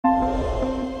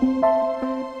Hello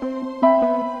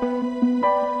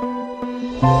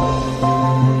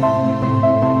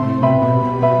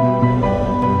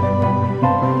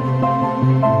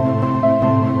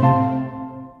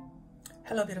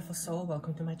beautiful soul,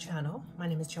 welcome to my channel. My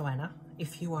name is Joanna.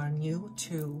 If you are new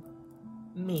to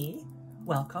me,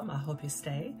 welcome. I hope you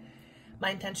stay.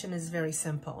 My intention is very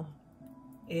simple.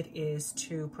 It is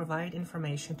to provide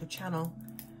information, to channel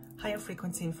higher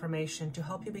frequency information to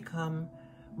help you become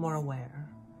more aware.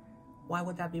 Why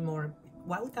would that be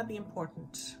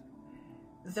important?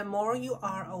 The more you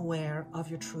are aware of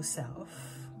your true self,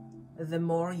 the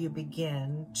more you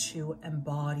begin to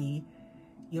embody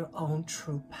your own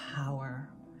true power.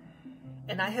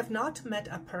 And I have not met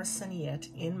a person yet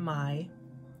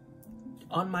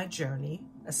on my journey,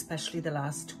 especially the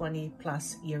last 20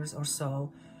 plus years or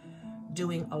so,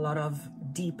 doing a lot of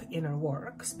deep inner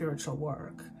work, spiritual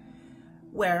work,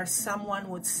 where someone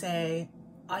would say,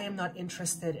 I am not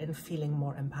interested in feeling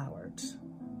more empowered.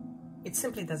 It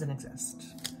simply doesn't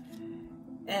exist.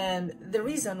 And the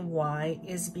reason why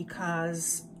is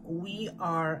because we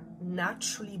are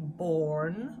naturally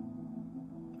born,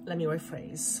 let me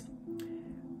rephrase,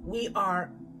 we are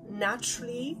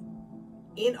naturally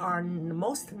in our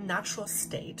most natural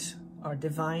state, our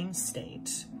divine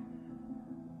state,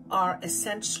 are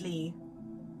essentially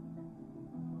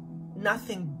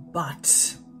nothing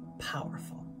but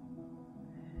powerful.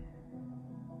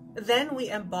 Then we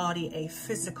embody a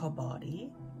physical body,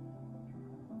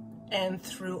 and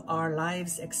through our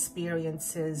lives'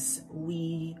 experiences,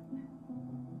 we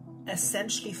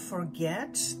essentially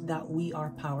forget that we are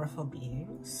powerful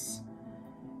beings.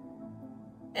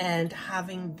 And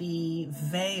having the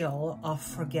veil of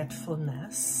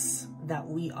forgetfulness that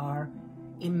we are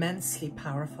immensely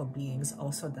powerful beings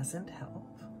also doesn't help.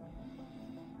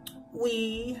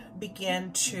 We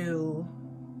begin to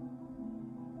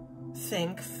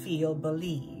think, feel,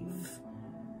 believe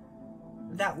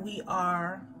that we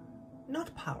are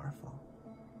not powerful.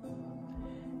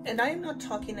 And I am not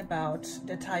talking about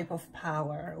the type of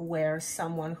power where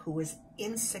someone who is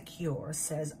insecure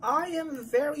says, I am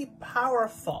very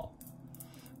powerful.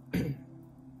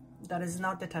 That is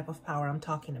not the type of power I'm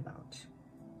talking about.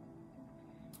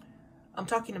 I'm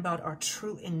talking about our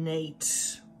true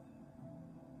innate,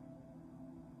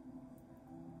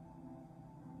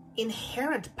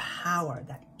 inherent power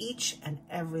that each and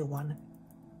everyone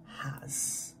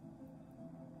has.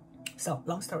 So,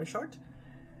 long story short,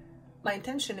 my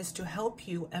intention is to help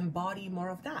you embody more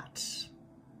of that.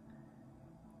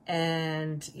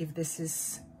 And if this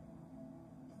is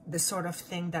the sort of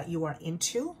thing that you are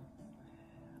into,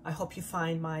 I hope you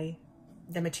find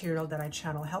the material that I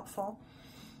channel helpful.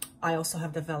 I also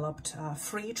have developed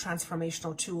free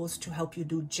transformational tools to help you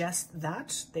do just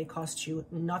that. They cost you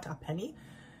not a penny.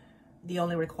 The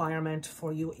only requirement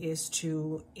for you is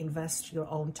to invest your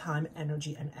own time,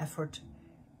 energy, and effort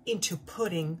into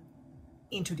putting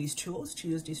into these tools, to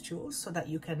use these tools so that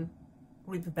you can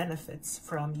reap the benefits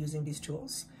from using these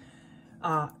tools.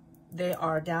 They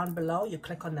are down below. You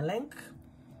click on the link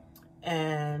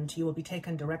and you will be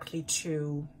taken directly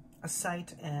to a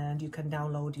site, and you can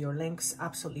download your links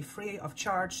absolutely free of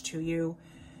charge to you.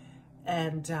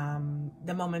 And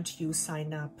the moment you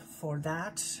sign up for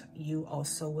that, you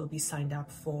also will be signed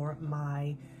up for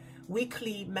my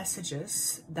weekly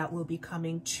messages that will be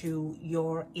coming to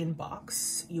your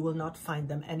inbox. You will not find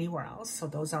them anywhere else. So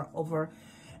those are over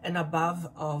and above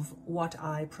of what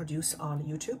I produce on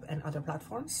YouTube and other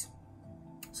platforms.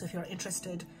 So if you're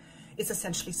interested, it's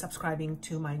essentially subscribing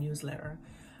to my newsletter.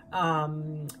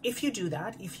 If you do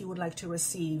that, if you would like to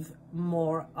receive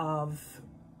more of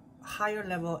higher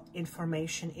level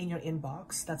information in your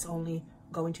inbox, that's only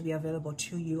going to be available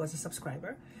to you as a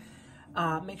subscriber.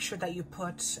 Make sure that you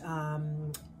put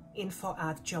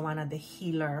info@Joanna the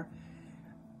Healer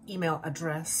email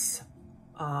address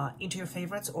into your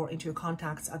favorites or into your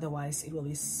contacts. Otherwise, it will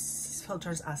be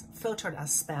filtered as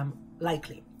spam,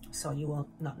 likely. So you will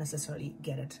not necessarily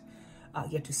get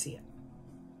to see it.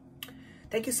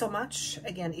 Thank you so much.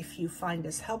 Again, if you find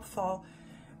this helpful,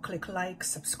 click like,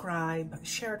 subscribe,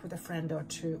 share it with a friend or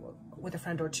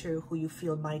two who you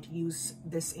feel might use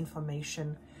this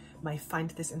information, might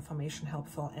find this information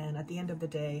helpful. And at the end of the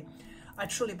day, I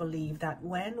truly believe that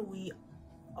when we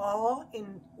all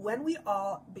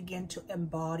begin to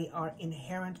embody our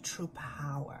inherent true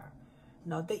power,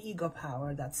 not the ego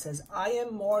power that says I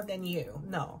am more than you,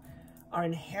 no, our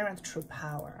inherent true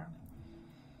power,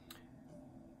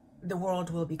 the world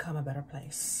will become a better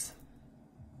place.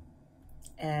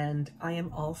 And I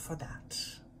am all for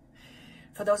that.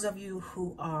 For those of you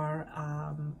who are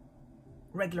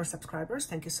regular subscribers,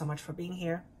 thank you so much for being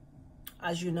here.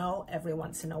 As you know, every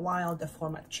once in a while, the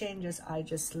format changes. I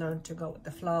just learned to go with the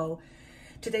flow.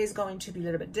 Today is going to be a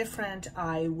little bit different.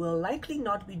 I will likely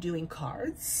not be doing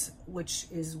cards, which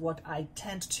is what I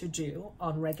tend to do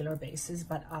on a regular basis.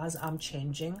 But as I'm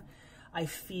changing, I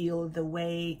feel the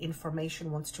way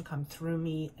information wants to come through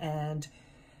me and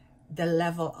the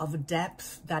level of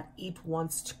depth that it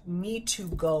wants me to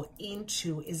go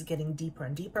into is getting deeper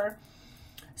and deeper.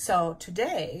 So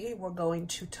today we're going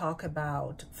to talk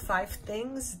about 5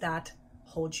 things that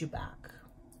hold you back.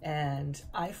 And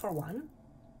I, for one,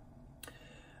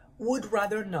 would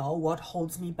rather know what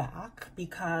holds me back,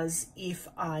 because if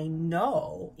I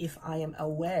am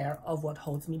aware of what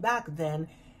holds me back, then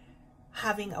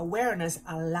having awareness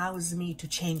allows me to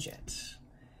change it.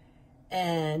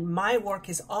 And my work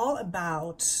is all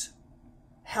about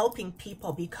helping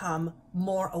people become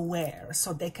more aware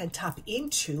so they can tap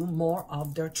into more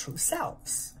of their true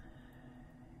selves.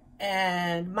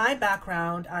 And my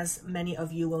background, as many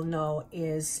of you will know,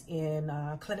 is in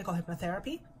clinical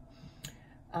hypnotherapy.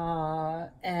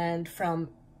 And from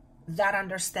that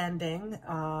understanding,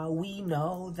 we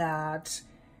know that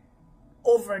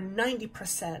over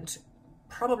 90%,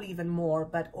 probably even more,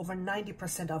 but over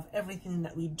 90% of everything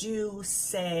that we do,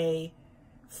 say,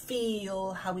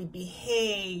 feel, how we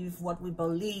behave, what we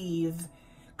believe,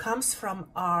 comes from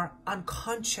our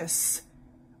unconscious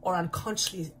or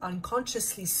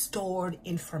unconsciously stored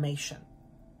information.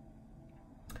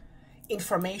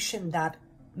 Information that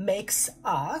makes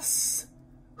us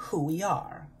who we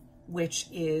are, which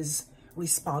is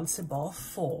responsible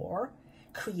for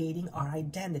creating our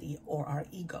identity or our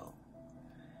ego.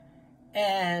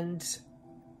 And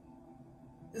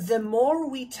the more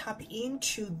we tap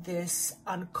into this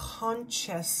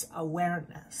unconscious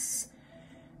awareness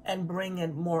and bring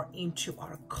it more into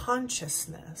our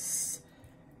consciousness,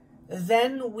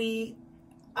 then we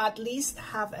at least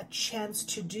have a chance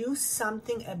to do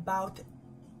something about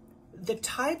the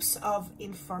types of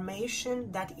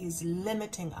information that is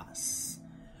limiting us,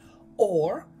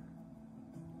 or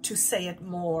to say it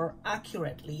more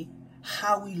accurately,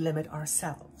 how we limit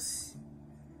ourselves.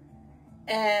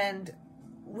 And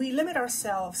we limit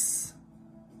ourselves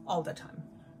all the time,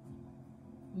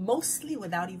 mostly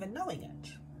without even knowing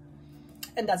it.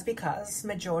 And that's because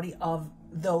majority of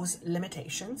those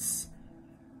limitations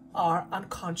are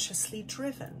unconsciously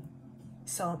driven.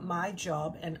 So my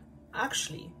job, and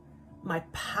actually my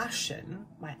passion,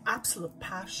 my absolute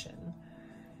passion,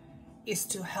 is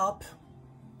to help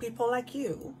people like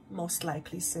you, most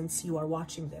likely since you are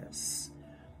watching this,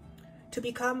 to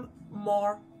become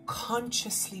more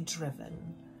consciously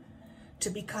driven, to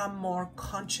become more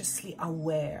consciously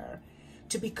aware,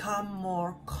 to become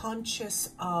more conscious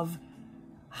of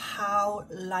how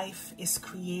life is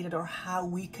created, or how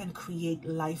we can create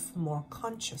life more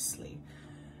consciously.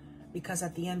 Because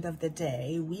at the end of the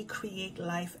day, we create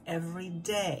life every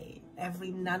day,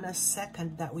 every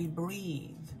nanosecond that we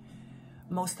breathe.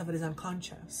 Most of it is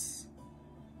unconscious.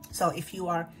 So if you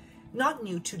are not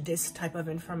new to this type of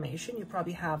information, you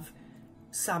probably have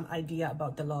some idea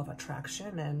about the law of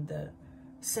attraction. And the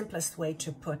simplest way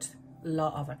to put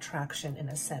law of attraction in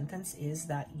a sentence is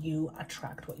that you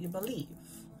attract what you believe.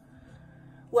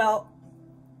 Well,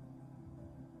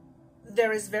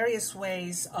 there is various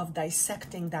ways of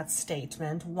dissecting that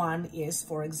statement. One is,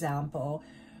 for example,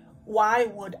 why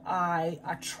would I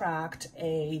attract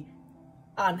a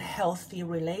unhealthy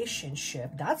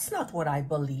relationship? That's not what I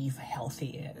believe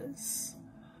healthy is.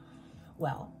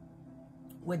 Well,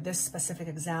 with this specific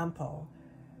example,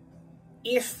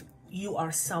 if you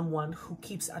are someone who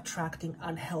keeps attracting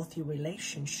unhealthy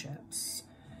relationships,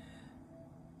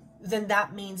 then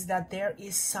that means that there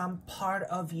is some part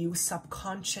of you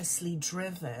subconsciously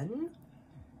driven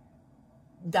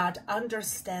that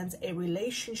understands a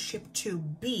relationship to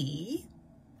be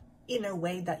in a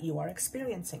way that you are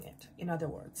experiencing it. In other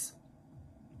words,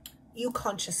 you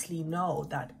consciously know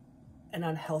that an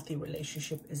unhealthy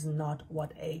relationship is not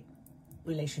what a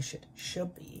relationship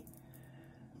should be.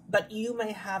 But you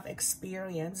may have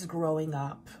experienced growing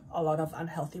up a lot of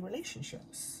unhealthy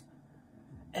relationships.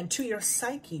 And to your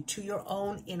psyche, to your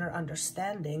own inner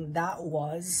understanding, that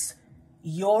was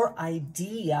your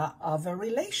idea of a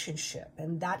relationship.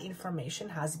 And that information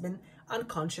has been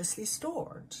unconsciously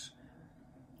stored.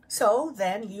 So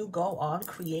then you go on,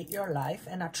 create your life,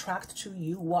 and attract to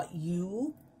you what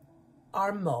you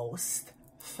are most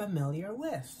familiar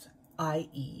with,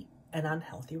 i.e., an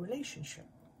unhealthy relationship.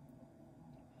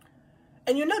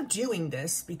 And you're not doing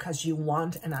this because you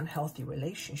want an unhealthy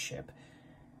relationship.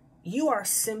 You are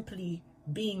simply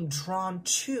being drawn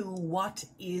to what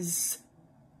is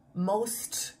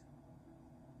most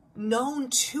known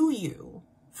to you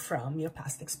from your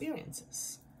past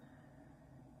experiences.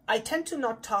 I tend to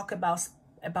not talk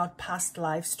about past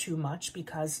lives too much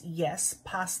because, yes,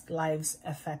 past lives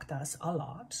affect us a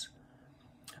lot.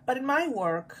 But in my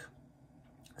work,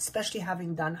 especially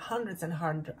having done hundreds and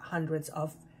hundreds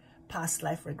of past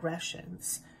life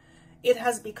regressions, it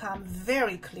has become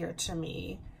very clear to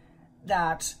me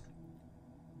that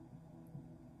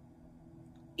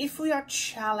if we are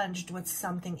challenged with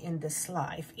something in this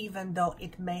life, even though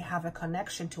it may have a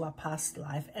connection to a past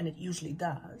life, and it usually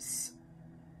does,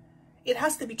 it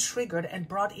has to be triggered and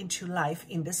brought into life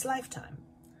in this lifetime.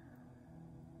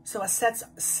 So a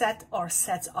set or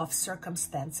sets of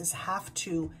circumstances have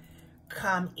to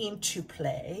come into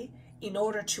play in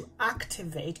order to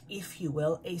activate, if you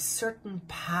will, a certain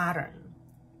pattern.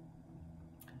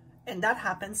 And that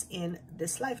happens in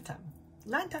this lifetime,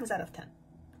 9 times out of 10.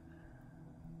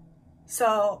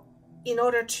 So in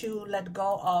order to let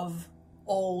go of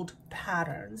old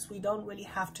patterns, we don't really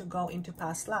have to go into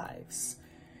past lives.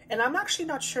 And I'm actually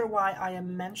not sure why I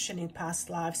am mentioning past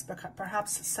lives, but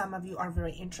perhaps some of you are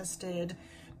very interested,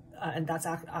 and that's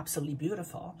absolutely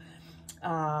beautiful.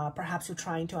 Perhaps you're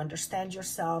trying to understand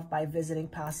yourself by visiting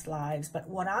past lives. But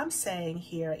what I'm saying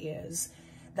here is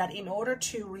that in order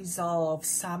to resolve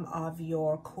some of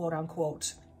your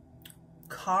quote-unquote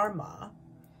karma,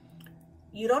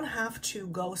 you don't have to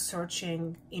go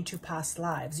searching into past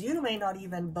lives. You may not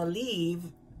even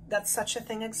believe that such a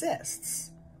thing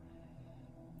exists.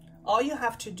 All you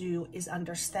have to do is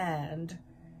understand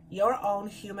your own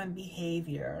human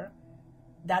behavior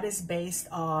that is based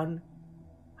on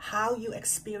how you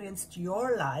experienced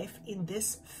your life in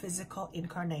this physical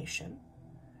incarnation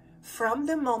from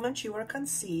the moment you were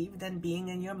conceived and being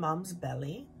in your mom's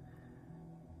belly,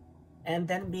 and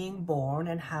then being born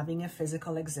and having a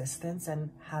physical existence and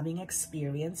having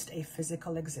experienced a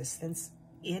physical existence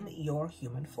in your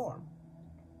human form.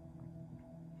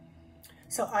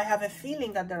 So I have a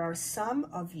feeling that there are some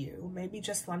of you, maybe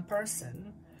just one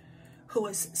person, who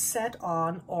is set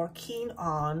on or keen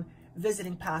on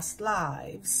visiting past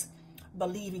lives,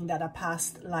 believing that a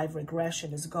past life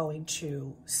regression is going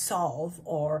to solve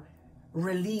or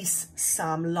release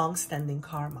some long-standing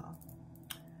karma.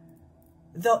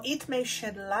 Though it may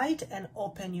shed light and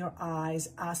open your eyes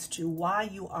as to why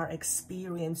you are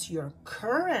experiencing your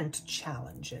current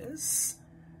challenges,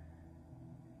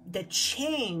 the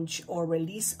change or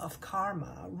release of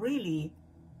karma really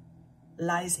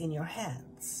lies in your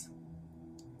hands.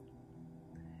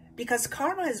 Because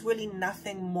karma is really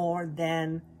nothing more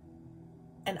than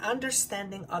an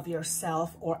understanding of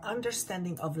yourself or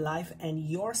understanding of life and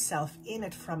yourself in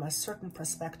it from a certain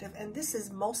perspective, and this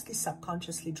is mostly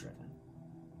subconsciously driven.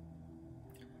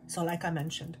 So like I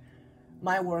mentioned,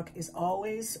 my work is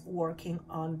always working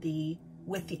on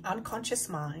with the unconscious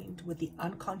mind, with the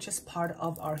unconscious part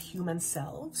of our human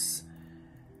selves,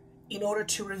 in order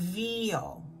to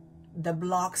reveal the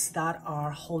blocks that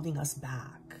are holding us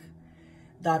back,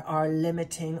 that are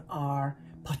limiting our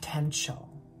potential.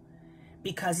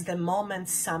 Because the moment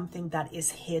something that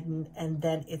is hidden and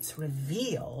then it's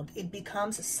revealed, it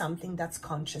becomes something that's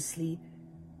consciously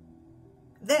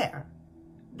there,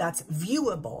 that's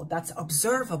viewable, that's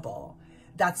observable,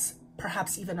 that's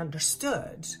perhaps even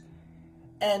understood.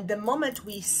 And the moment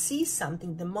we see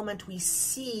something, the moment we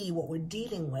see what we're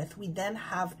dealing with, we then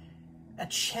have a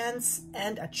chance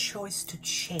and a choice to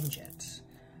change it.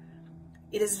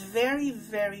 It is very,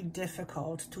 very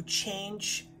difficult to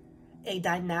change a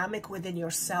dynamic within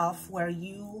yourself where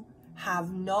you have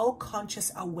no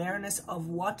conscious awareness of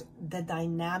what the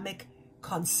dynamic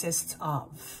consists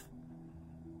of.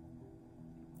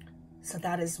 So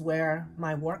that is where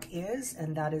my work is,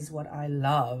 and that is what I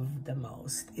love the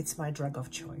most. It's my drug of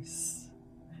choice.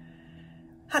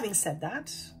 Having said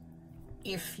that,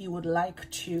 if you would like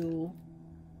to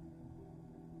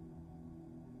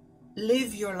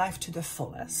live your life to the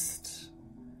fullest,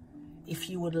 if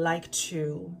you would like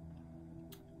to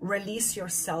release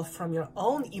yourself from your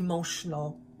own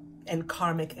emotional and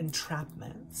karmic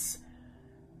entrapments,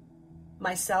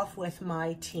 myself with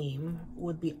my team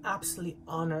would be absolutely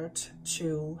honored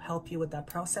to help you with that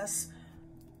process.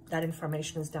 That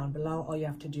information is down below. All you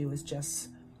have to do is just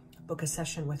book a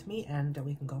session with me and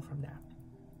we can go from there.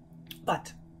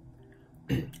 But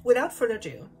without further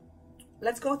ado,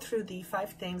 let's go through the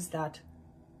 5 things that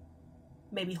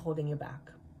may be holding you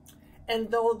back.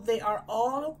 And though they are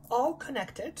all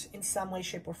connected in some way,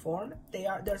 shape, or form,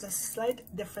 there's a slight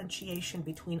differentiation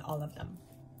between all of them.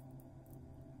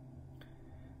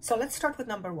 So let's start with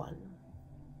number 1.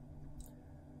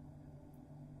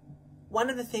 One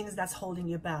of the things that's holding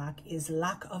you back is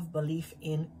lack of belief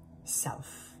in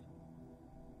self.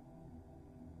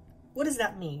 What does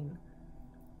that mean?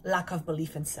 Lack of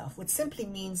belief in self, which simply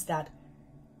means that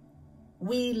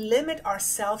we limit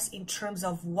ourselves in terms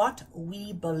of what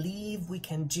we believe we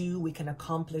can do, we can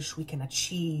accomplish, we can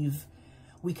achieve,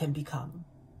 we can become.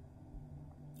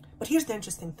 But here's the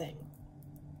interesting thing.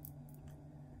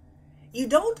 You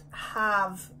don't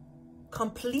have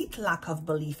complete lack of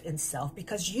belief in self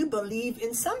because you believe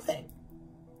in something.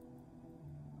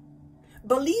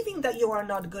 Believing that you are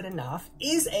not good enough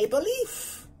is a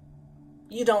belief.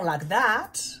 You don't lack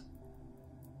that.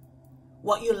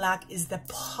 What you lack is the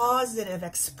positive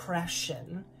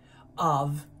expression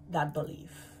of that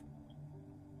belief.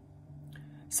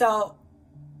 So,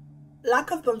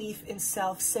 lack of belief in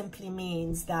self simply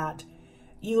means that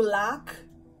you lack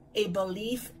a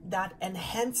belief that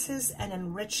enhances and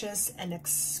enriches and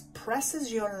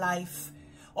expresses your life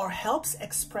or helps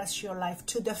express your life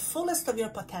to the fullest of your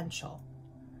potential.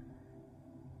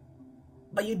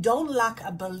 But you don't lack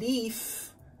a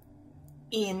belief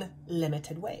in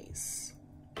limited ways.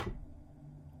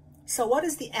 So what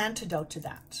is the antidote to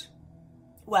that?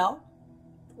 Well,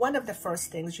 one of the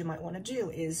first things you might want to do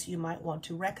is you might want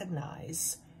to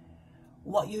recognize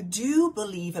what you do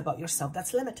believe about yourself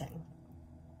that's limiting.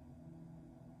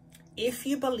 If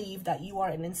you believe that you are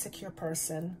an insecure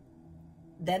person,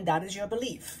 then that is your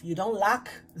belief. You don't lack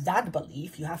that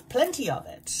belief. You have plenty of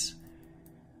it.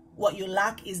 What you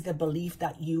lack is the belief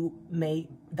that you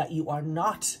are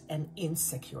not an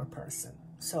insecure person.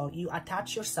 So you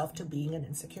attach yourself to being an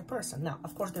insecure person. Now,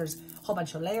 of course, there's a whole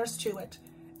bunch of layers to it,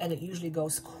 and it usually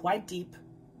goes quite deep.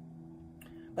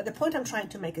 But the point I'm trying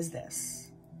to make is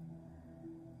this.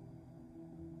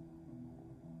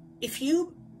 If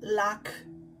you lack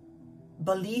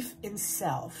belief in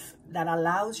self that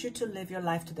allows you to live your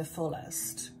life to the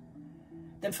fullest,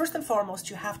 then first and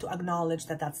foremost, you have to acknowledge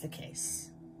that that's the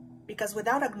case. Because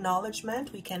without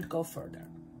acknowledgement, we can't go further.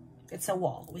 It's a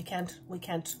wall. We can't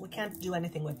do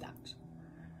anything with that.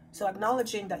 So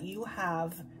acknowledging that you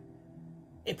have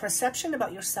a perception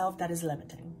about yourself that is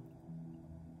limiting.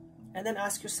 And then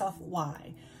ask yourself,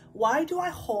 why? Why do I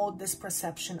hold this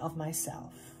perception of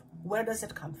myself? Where does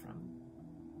it come from?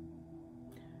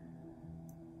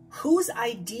 Whose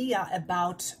idea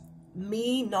about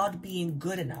me not being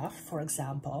good enough, for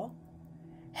example,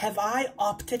 have I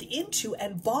opted into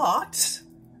and bought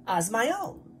as my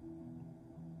own?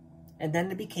 And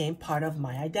then it became part of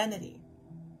my identity.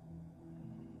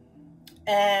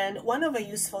 And some of the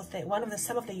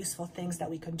useful things that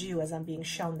we can do, as I'm being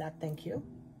shown that, thank you,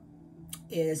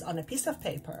 is on a piece of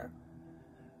paper,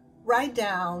 write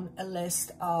down a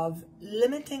list of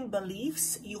limiting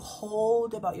beliefs you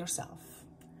hold about yourself.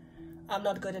 I'm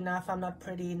not good enough, I'm not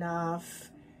pretty enough.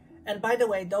 And by the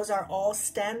way, those are all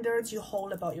standards you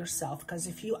hold about yourself, because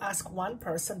if you ask one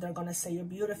person, they're going to say you're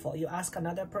beautiful. You ask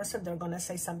another person, they're going to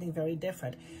say something very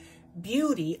different.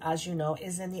 Beauty, as you know,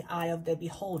 is in the eye of the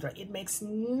beholder. It makes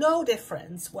no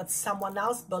difference what someone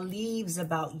else believes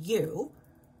about you.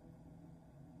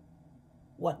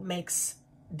 What makes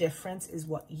difference is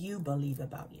what you believe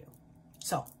about you.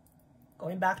 So,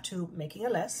 going back to making a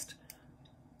list,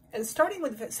 and starting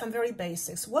with some very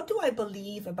basics. What do I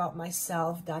believe about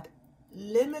myself that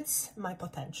limits my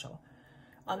potential?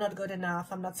 I'm not good enough.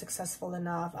 I'm not successful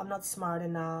enough. I'm not smart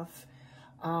enough.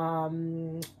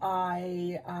 I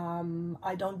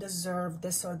don't deserve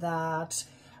this or that.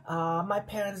 My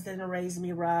parents didn't raise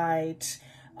me right.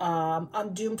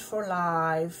 I'm doomed for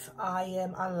life. I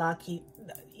am unlucky.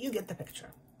 You get the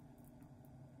picture.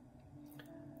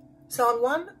 So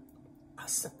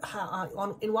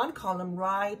in one column,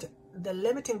 write the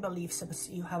limiting beliefs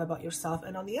you have about yourself,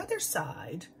 and on the other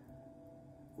side,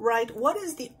 write what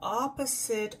is the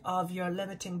opposite of your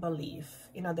limiting belief.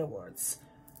 In other words,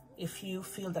 if you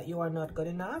feel that you are not good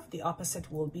enough, the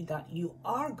opposite will be that you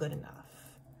are good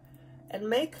enough. And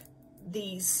make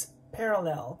these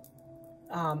parallel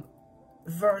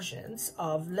versions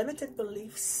of limited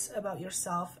beliefs about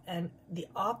yourself and the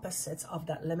opposites of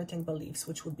that limiting beliefs,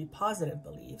 which would be positive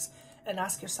beliefs. And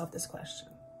ask yourself this question.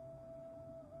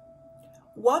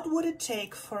 What would it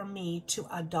take for me to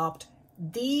adopt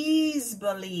these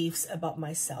beliefs about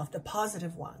myself, the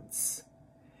positive ones,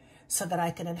 so that I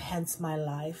can enhance my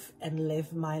life and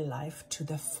live my life to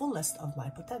the fullest of my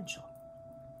potential?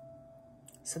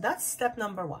 So that's step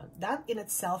number one. That in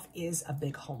itself is a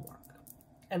big homework.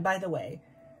 And by the way,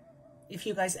 if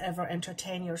you guys ever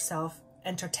entertain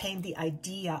the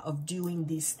idea of doing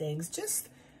these things,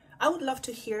 I would love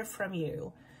to hear from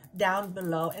you down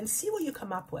below and see what you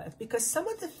come up with, because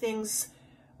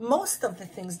most of the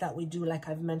things that we do, like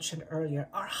I've mentioned earlier,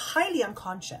 are highly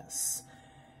unconscious.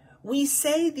 We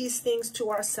say these things to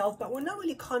ourselves, but we're not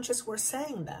really conscious we're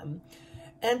saying them.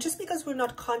 And just because we're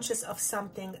not conscious of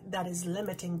something that is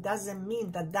limiting doesn't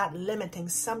mean that that limiting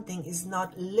something is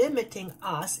not limiting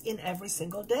us in every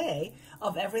single day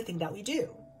of everything that we do.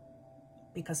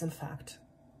 Because in fact,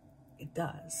 it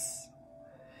does.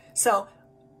 So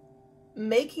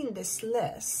making this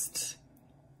list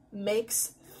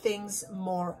makes things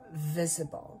more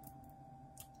visible.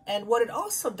 And what it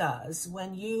also does,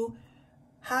 when you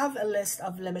have a list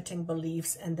of limiting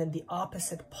beliefs and then the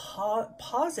opposite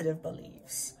positive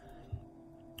beliefs,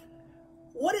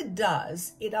 what it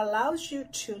does, it allows you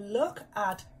to look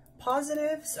at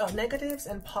positives or negatives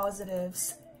and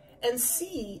positives and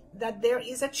see that there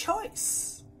is a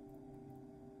choice.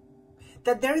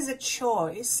 That there is a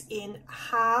choice in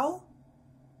how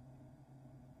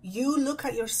you look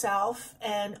at yourself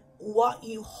and what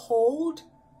you hold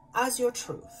as your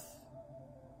truth.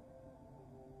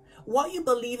 What you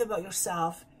believe about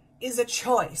yourself is a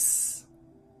choice.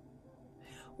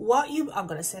 I'm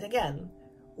going to say it again.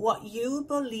 What you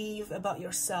believe about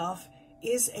yourself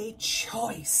is a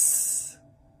choice.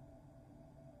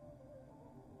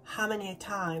 How many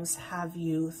times have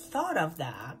you thought of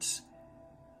that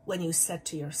when you said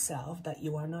to yourself that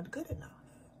you are not good enough?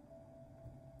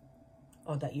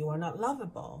 Or that you are not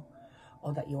lovable?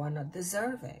 Or that you are not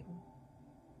deserving?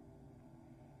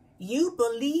 You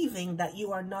believing that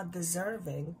you are not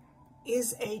deserving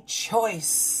is a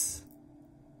choice.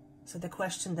 So the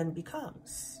question then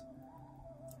becomes,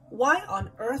 why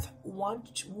on earth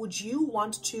would you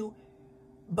want to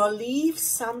believe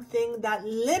something that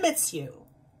limits you?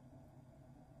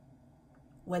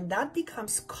 When that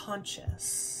becomes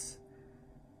conscious,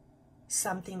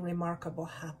 something remarkable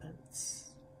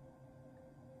happens.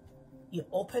 You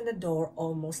open the door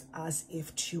almost as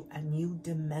if to a new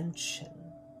dimension,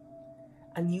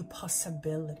 a new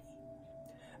possibility,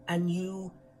 a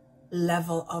new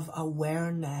level of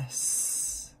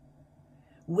awareness,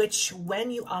 which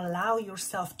when you allow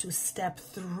yourself to step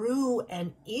through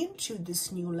and into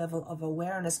this new level of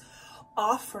awareness,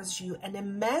 offers you an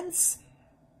immense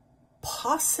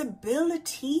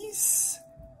possibilities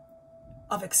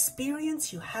of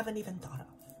experience you haven't even thought of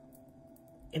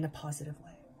in a positive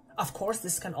way. Of course,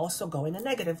 this can also go in a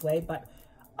negative way, but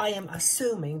I am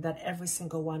assuming that every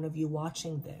single one of you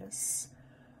watching this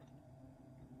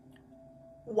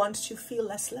want to feel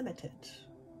less limited,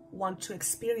 want to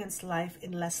experience life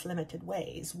in less limited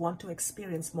ways, want to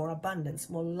experience more abundance,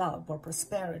 more love, more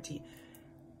prosperity.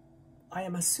 I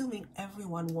am assuming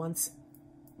everyone wants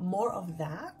more of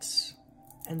that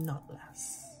and not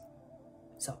less.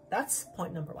 So that's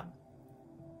point number one.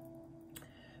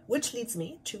 Which leads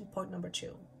me to point number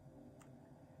two.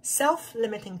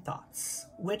 Self-limiting thoughts,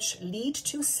 which lead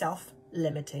to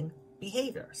self-limiting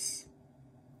behaviors.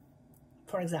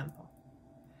 For example,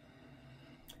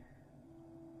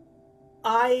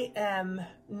 I am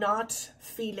not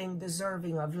feeling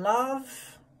deserving of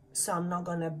love, so I'm not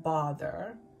going to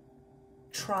bother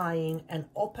trying and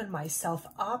open myself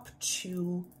up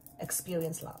to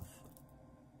experience love.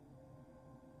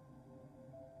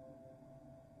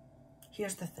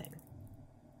 Here's the thing.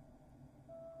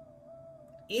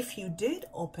 If you did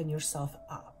open yourself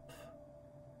up,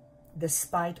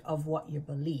 despite of what you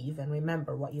believe, and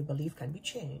remember, what you believe can be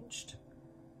changed,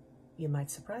 you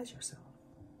might surprise yourself.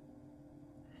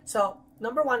 So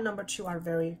number one, number two are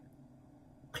very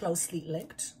closely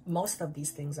linked. Most of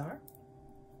these things are,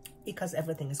 because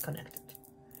everything is connected.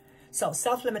 So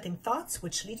self-limiting thoughts,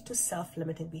 which lead to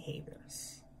self-limiting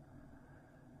behaviors.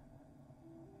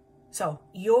 So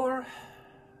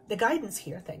the guidance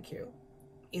here, thank you,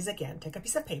 is again, take a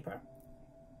piece of paper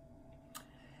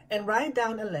and write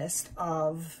down a list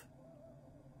of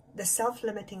the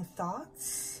self-limiting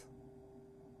thoughts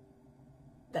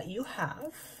that you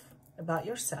have about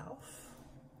yourself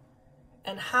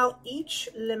and how each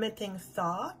limiting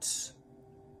thought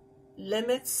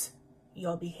limits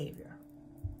your behavior.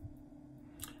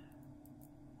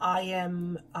 I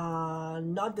am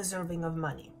not deserving of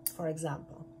money, for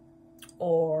example,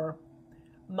 or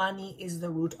money is the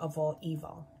root of all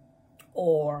evil,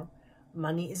 or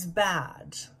money is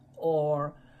bad,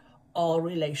 or all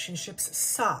relationships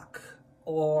suck,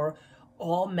 or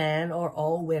all men or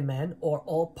all women or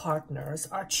all partners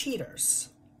are cheaters.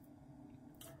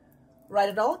 Write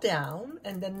it all down,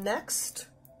 and then next,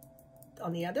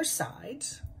 on the other side,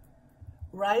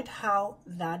 write how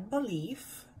that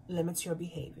belief limits your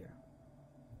behavior.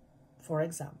 For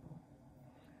example,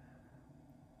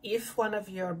 if one of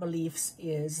your beliefs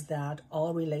is that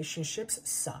all relationships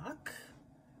suck,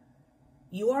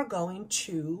 you are going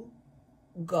to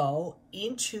go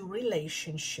into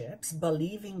relationships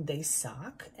believing they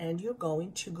suck, and you're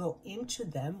going to go into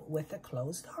them with a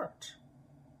closed heart.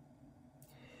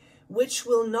 which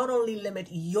will not only limit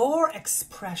your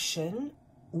expression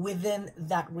within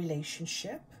that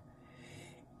relationship,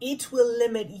 it will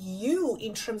limit you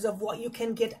in terms of what you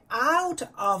can get out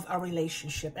of a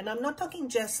relationship. And I'm not talking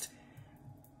just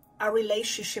a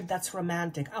relationship that's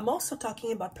romantic. I'm also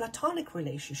talking about platonic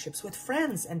relationships with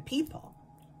friends and people.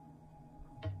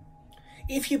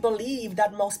 If you believe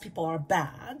that most people are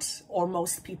bad, or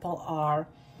most people are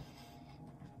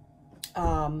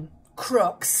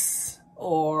crooks,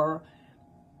 or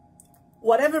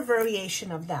whatever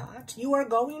variation of that, you are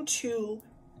going to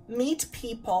meet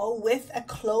people with a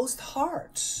closed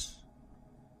heart.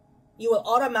 You will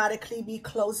automatically be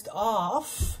closed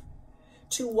off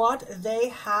to what they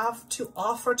have to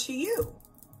offer to you.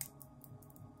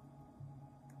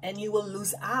 And you will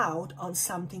lose out on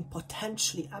something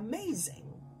potentially amazing.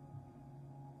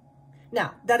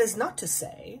 Now, that is not to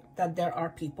say that there are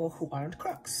people who aren't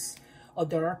crooks, or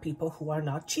there are people who are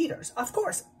not cheaters. Of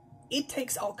course, it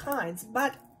takes all kinds,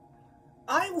 but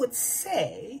I would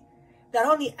say that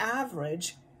on the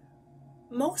average,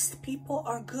 most people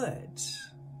are good,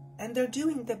 and they're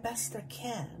doing the best they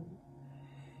can.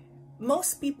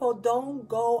 Most people don't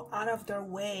go out of their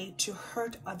way to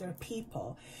hurt other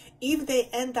people. If they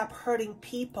end up hurting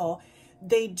people,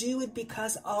 they do it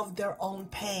because of their own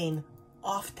pain,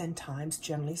 oftentimes,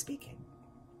 generally speaking.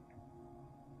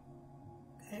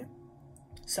 Okay?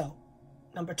 So,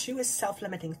 number 2 is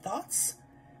self-limiting thoughts,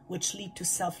 which lead to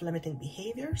self-limiting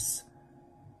behaviors.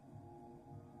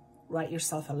 Write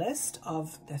yourself a list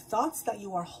of the thoughts that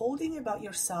you are holding about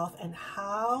yourself and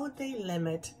how they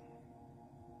limit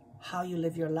how you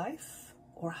live your life,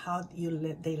 or how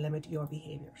they limit your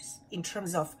behaviors in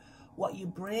terms of what you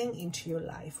bring into your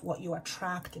life, what you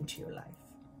attract into your life.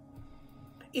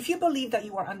 If you believe that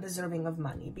you are undeserving of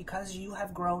money because you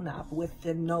have grown up with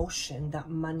the notion that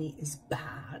money is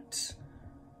bad,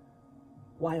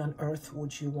 why on earth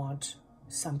would you want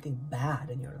something bad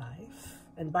in your life?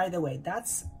 And by the way,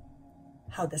 that's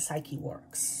how the psyche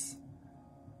works.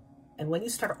 And when you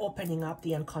start opening up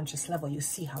the unconscious level, you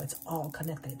see how it's all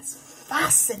connected. It's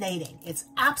fascinating. It's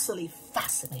absolutely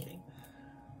fascinating.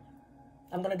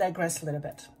 I'm going to digress a little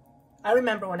bit. I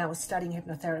remember when I was studying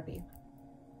hypnotherapy,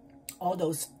 all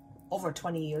those over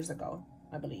 20 years ago,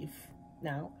 I believe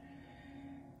now.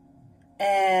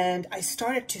 And I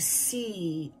started to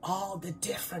see all the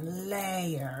different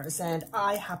layers. And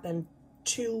I happened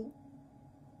to,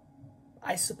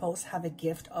 I suppose, have a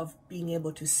gift of being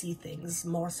able to see things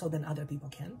more so than other people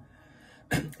can.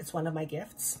 It's one of my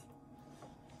gifts.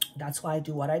 That's why I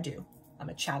do what I do. I'm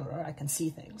a channeler. I can see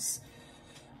things.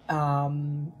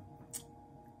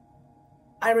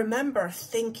 I remember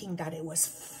thinking that it was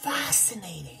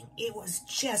fascinating. It was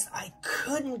just, I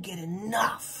couldn't get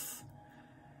enough.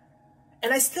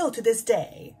 And I still, to this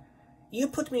day, you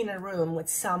put me in a room with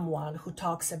someone who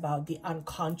talks about the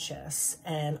unconscious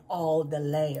and all the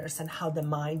layers and how the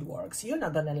mind works. You're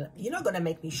not gonna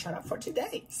make me shut up for 2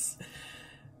 days.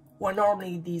 Where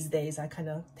normally these days I kind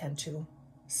of tend to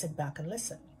sit back and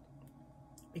listen,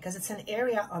 because it's an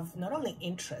area of not only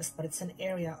interest, but it's an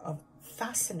area of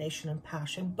fascination and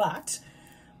passion. But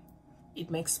it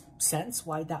makes sense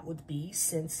why that would be,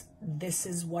 since this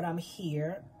is what I'm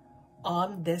here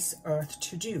on this earth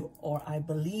to do, or I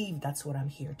believe that's what I'm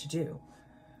here to do.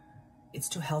 It's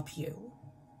to help you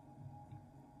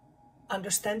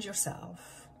understand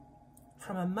yourself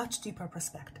from a much deeper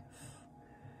perspective,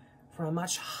 from a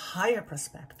much higher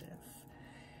perspective,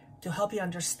 to help you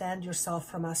understand yourself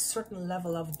from a certain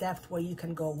level of depth where you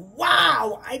can go,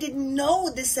 wow, I didn't know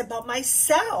this about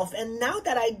myself, and now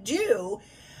that I do,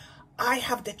 I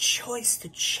have the choice to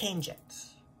change it.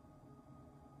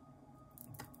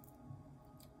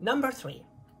 Number 3,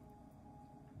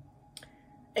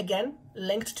 again,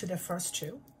 linked to the first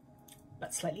 2,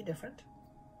 but slightly different.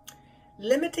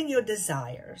 Limiting your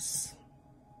desires.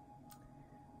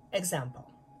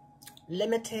 Example,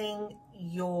 limiting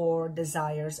your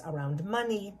desires around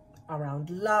money,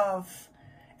 around love,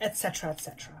 etc.,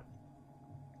 etc.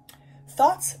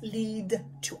 Thoughts lead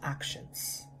to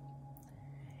actions.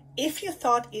 If your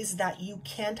thought is that you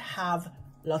can't have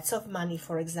lots of money,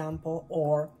 for example,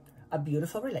 or a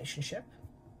beautiful relationship,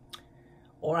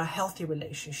 or a healthy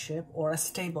relationship, or a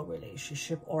stable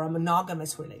relationship, or a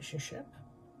monogamous relationship,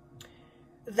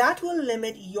 that will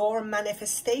limit your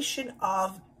manifestation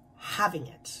of having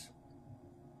it.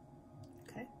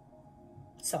 Okay?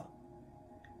 So,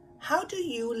 how do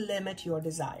you limit your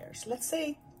desires? Let's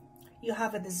say you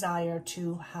have a desire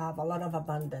to have a lot of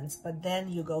abundance, but then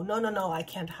you go, no, I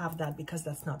can't have that because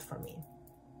that's not for me.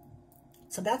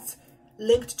 So that's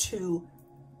linked to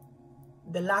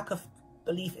the lack of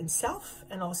belief in self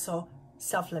and also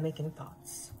self-limiting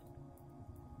thoughts.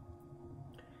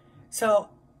 So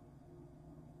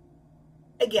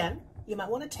again, you might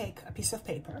want to take a piece of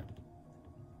paper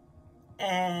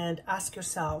and ask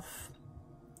yourself,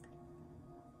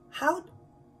 how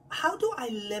do I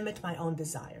limit my own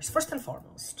desires? First and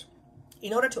foremost,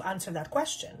 in order to answer that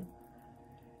question,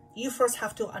 you first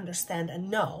have to understand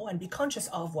and know and be conscious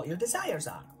of what your desires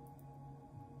are.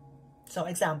 So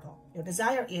example, your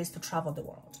desire is to travel the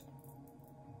world.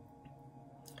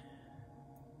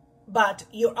 But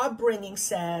your upbringing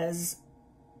says,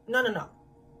 no.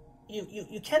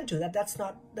 You can't do that.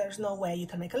 There's no way you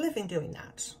can make a living doing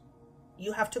that.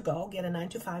 You have to go get a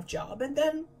 9-to-5 job and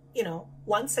then,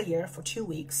 once a year for 2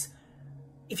 weeks,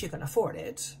 if you can afford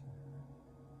it,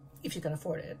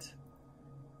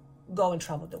 go and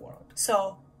travel the world.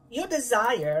 So your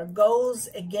desire goes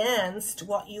against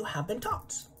what you have been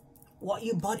taught, what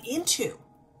you bought into.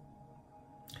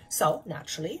 So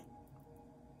naturally,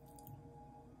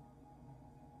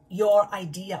 your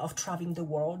idea of traveling the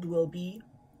world will be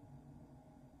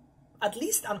at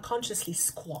least unconsciously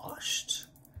squashed,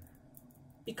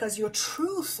 because your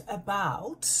truth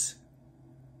about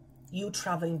you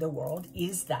traveling the world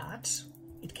is that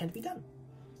it can't be done.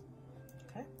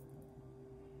 Okay.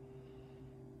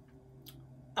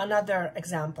 Another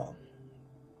example.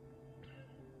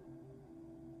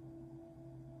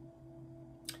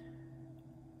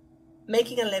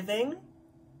 Making a living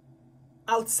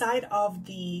outside of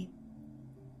the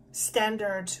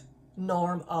standard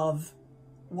norm of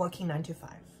working 9-to-5.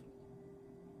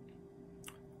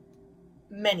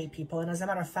 Many people, and as a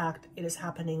matter of fact, it is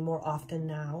happening more often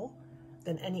now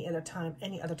than any other time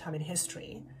in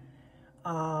history,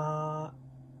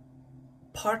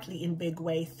 partly in big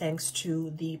way thanks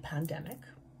to the pandemic.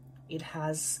 It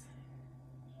has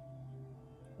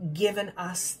given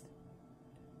us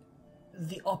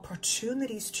the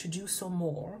opportunities to do so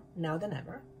more now than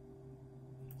ever.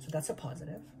 So that's a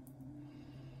positive.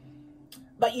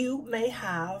 But you may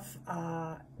have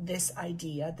this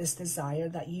idea, this desire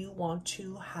that you want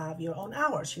to have your own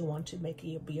hours. You want to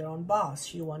be your own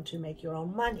boss. You want to make your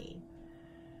own money.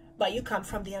 But you come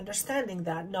from the understanding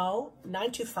that no,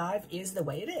 9-to-5 is the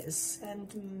way it is.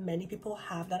 And many people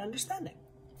have that understanding.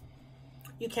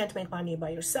 You can't make money by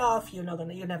yourself. You're never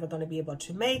going to be able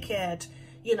to make it.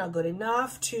 You're not good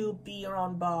enough to be your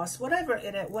own boss, whatever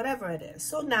it is.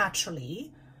 So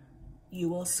naturally, you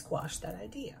will squash that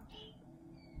idea,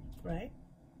 right?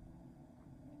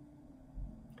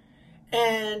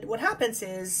 And what happens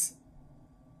is,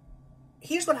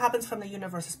 here's what happens from the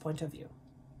universe's point of view.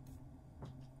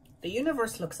 The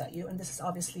universe looks at you, and this is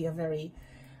obviously a very,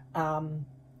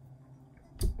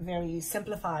 very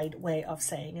simplified way of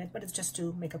saying it, but it's just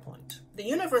to make a point. The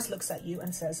universe looks at you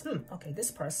and says, okay, this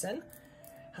person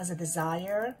has a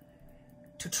desire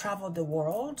to travel the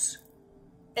world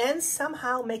and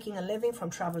somehow making a living from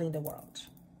traveling the world.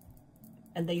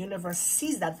 And the universe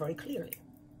sees that very clearly.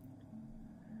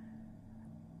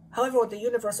 However, what the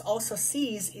universe also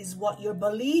sees is what your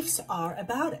beliefs are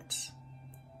about it.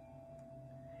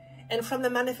 And from the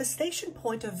manifestation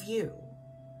point of view,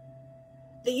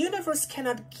 the universe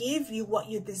cannot give you what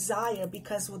you desire,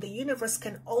 because what the universe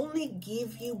can only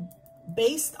give you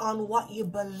based on what you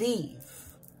believe.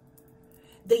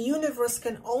 The universe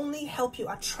can only help you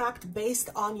attract based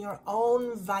on your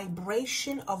own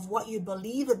vibration of what you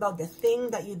believe about the thing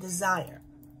that you desire.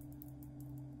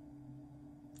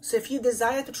 So if you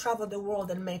desire to travel the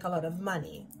world and make a lot of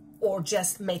money, or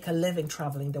just make a living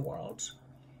traveling the world,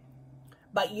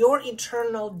 but your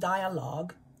internal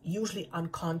dialogue, usually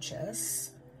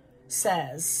unconscious,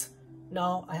 says,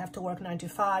 no, I have to work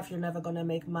 9-to-5, you're never going to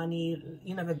make money,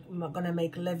 you're never going to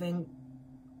make a living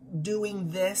doing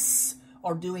this,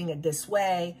 or doing it this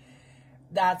way,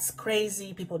 that's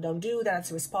crazy, people don't do that, it's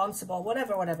irresponsible,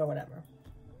 whatever.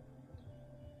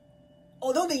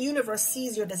 Although the universe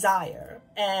sees your desire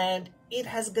and it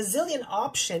has gazillion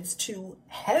options to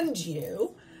hand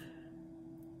you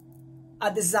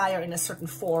a desire in a certain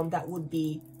form that would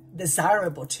be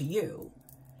desirable to you,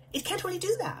 it can't really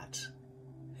do that,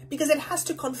 because it has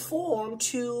to conform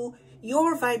to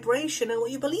your vibration and what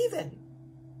you believe in.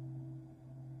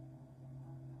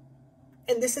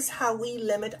 And this is how we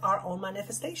limit our own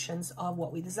manifestations of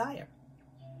what we desire.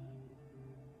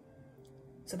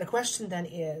 So the question then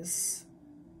is,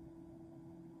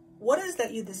 what is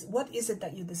it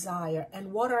that you desire,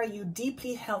 and what are your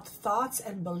deeply held thoughts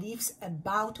and beliefs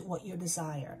about what you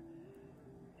desire?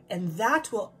 And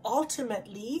that will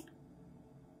ultimately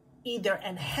either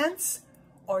enhance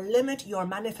or limit your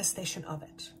manifestation of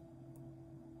it.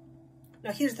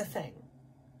 Now here's the thing.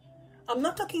 I'm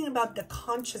not talking about the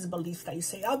conscious belief that you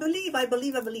say, I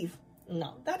believe.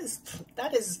 No, that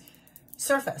is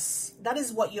surface. That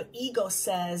is what your ego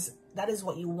says. That is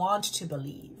what you want to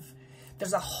believe.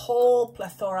 There's a whole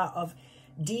plethora of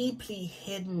deeply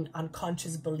hidden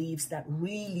unconscious beliefs that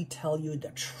really tell you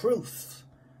the truth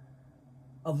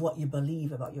of what you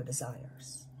believe about your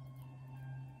desires.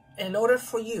 And in order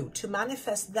for you to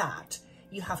manifest that,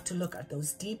 you have to look at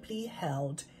those deeply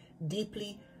held,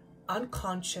 deeply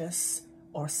unconscious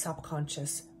or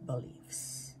subconscious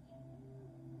beliefs.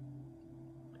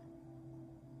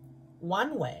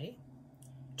 One way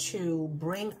to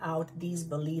bring out these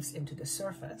beliefs into the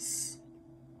surface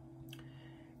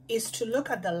is to look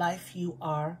at the life you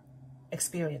are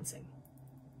experiencing.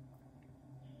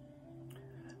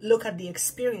 Look at the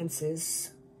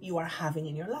experiences you are having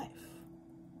in your life.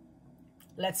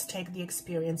 Let's take the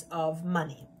experience of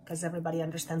money, because everybody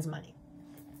understands money.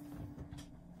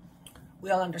 We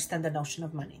all understand the notion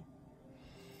of money.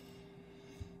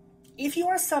 If you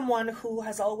are someone who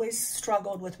has always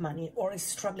struggled with money or is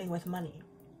struggling with money,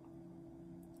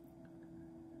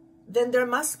 then there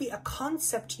must be a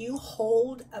concept you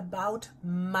hold about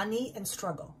money and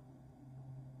struggle.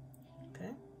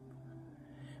 Okay?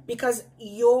 Because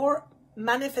your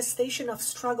manifestation of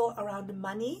struggle around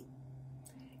money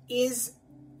is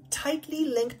tightly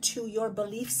linked to your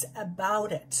beliefs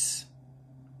about it.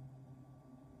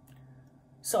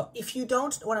 So if you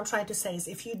don't, what I'm trying to say is,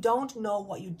 if you don't know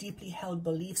what your deeply held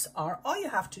beliefs are, all you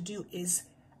have to do is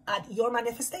add your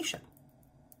manifestation.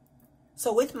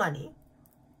 So with money,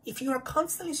 if you are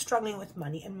constantly struggling with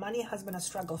money and money has been a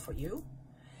struggle for you,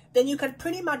 then you can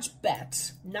pretty much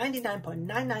bet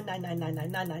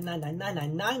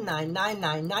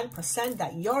 99.9999999999999%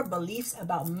 that your beliefs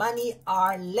about money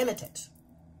are limited,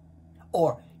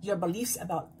 or your beliefs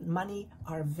about money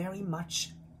are very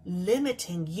much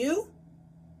limiting you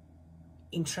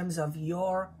in terms of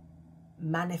your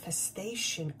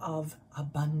manifestation of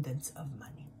abundance of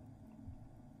money.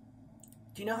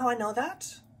 Do you know how I know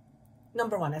that?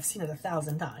 Number one, I've seen it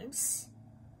 1,000 times.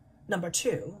 Number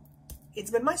two, it's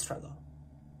been my struggle.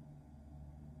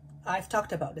 I've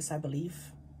talked about this, I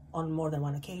believe, on more than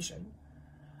one occasion.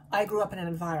 I grew up in an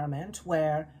environment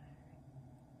where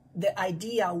the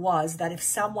idea was that if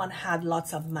someone had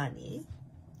lots of money,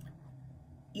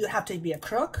 you have to be a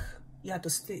crook, you had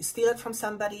to steal it from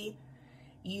somebody,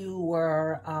 you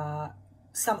were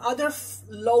some other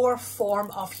lower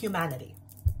form of humanity.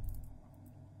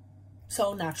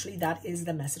 So naturally, that is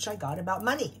the message I got about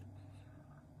money.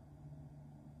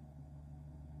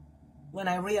 When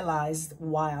I realized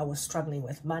why I was struggling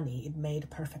with money, it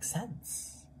made perfect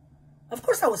sense. Of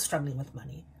course I was struggling with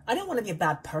money. I didn't want to be a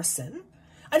bad person.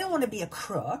 I didn't want to be a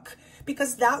crook,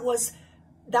 because that was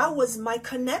my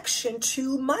connection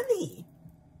to money.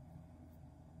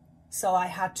 So I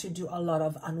had to do a lot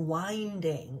of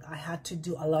unwinding. I had to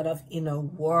do a lot of inner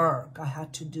work. I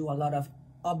had to do a lot of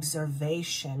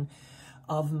observation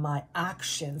of my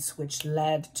actions, which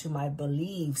led to my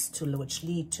beliefs, which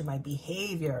lead to my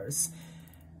behaviors.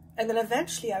 And then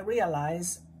eventually I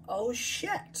realized, oh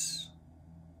shit,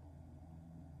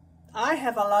 I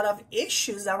have a lot of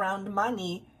issues around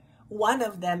money. One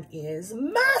of them is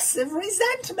massive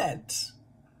resentment.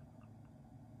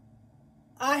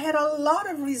 I had a lot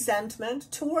of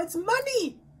resentment towards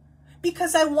money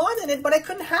because I wanted it, but I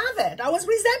couldn't have it. I was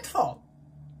resentful.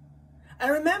 I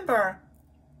remember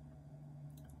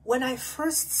when I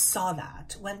first saw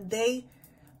that,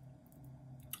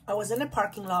 I was in a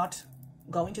parking lot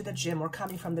going to the gym or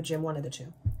coming from the gym, one of the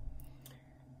two.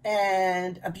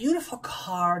 And a beautiful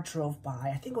car drove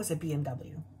by. I think it was a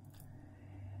BMW.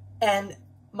 And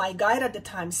my guide at the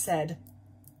time said,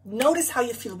 notice how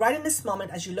you feel right in this moment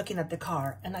as you're looking at the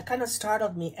car. And that kind of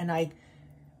startled me. And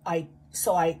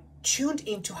so I tuned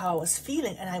into how I was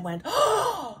feeling, and I went,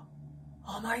 oh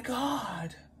my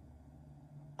God.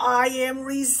 I am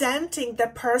resenting the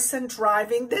person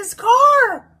driving this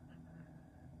car.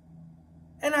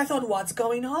 And I thought, what's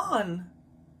going on?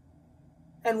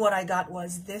 And what I got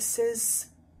was, this is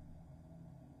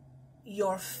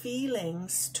your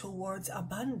feelings towards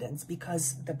abundance,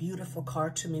 because the beautiful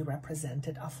car to me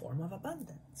represented a form of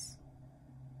abundance.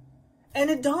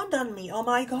 And it dawned on me, oh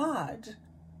my God,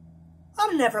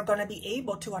 I'm never going to be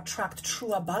able to attract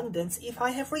true abundance if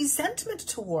I have resentment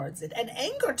towards it and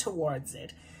anger towards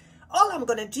it. All I'm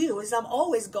going to do is I'm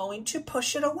always going to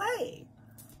push it away.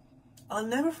 I'll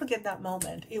never forget that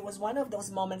moment. It was one of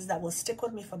those moments that will stick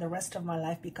with me for the rest of my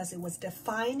life, because it was a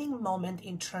defining moment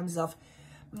in terms of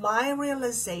my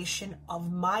realization of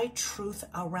my truth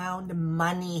around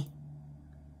money.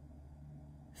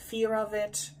 Fear of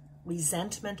it,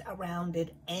 resentment around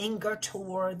it, anger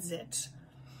towards it,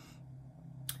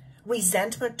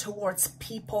 resentment towards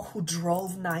people who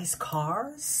drove nice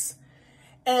cars,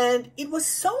 And it was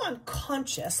so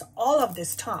unconscious all of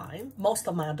this time, most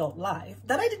of my adult life,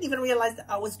 that I didn't even realize that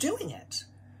I was doing it.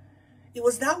 It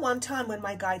was that one time when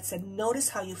my guide said, notice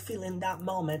how you feel in that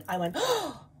moment. I went,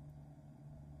 oh,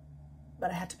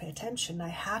 but I had to pay attention. I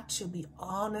had to be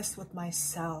honest with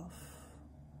myself.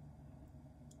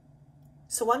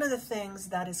 So one of the things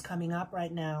that is coming up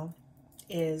right now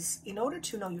is, in order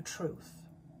to know your truth,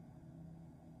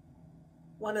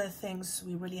 one of the things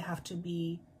we really have to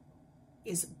be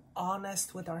is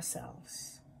honest with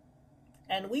ourselves.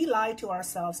 And we lie to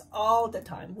ourselves all the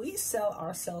time. We sell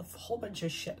ourselves a whole bunch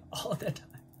of shit all the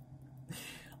time.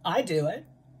 I do it.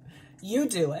 You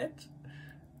do it.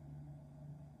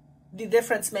 The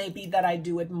difference may be that I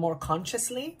do it more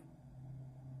consciously.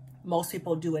 Most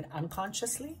people do it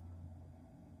unconsciously.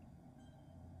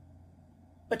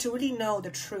 But to really know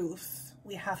the truth,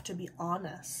 we have to be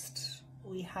honest.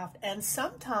 And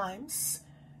sometimes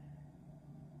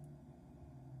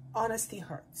honesty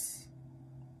hurts.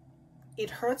 It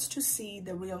hurts to see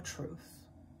the real truth.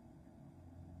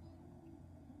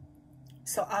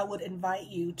 So I would invite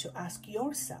you to ask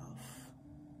yourself,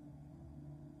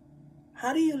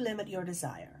 how do you limit your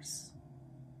desires?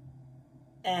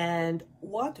 And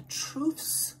what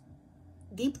truths,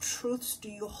 deep truths, do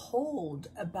you hold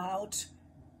about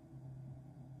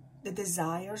the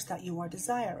desires that you are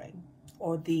desiring,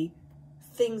 or the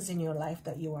things in your life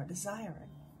that you are desiring?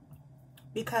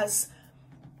 Because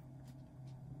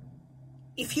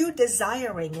if you're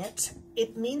desiring it,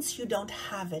 it means you don't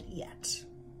have it yet.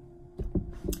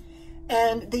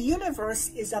 And the universe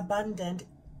is abundant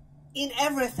in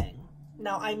everything.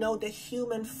 Now, I know the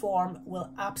human form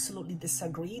will absolutely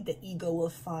disagree. The ego will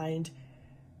find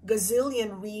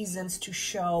gazillion reasons to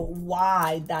show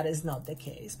why that is not the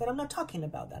case. But I'm not talking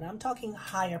about that. I'm talking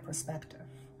higher perspective.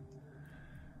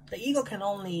 The ego can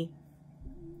only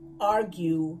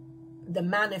argue the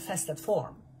manifested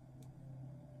form.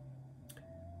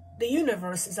 The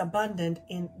universe is abundant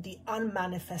in the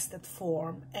unmanifested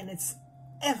form, and it's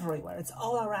everywhere. It's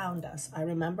all around us. I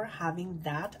remember having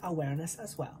that awareness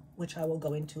as well, which I will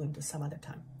go into some other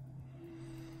time.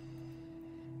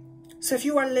 So if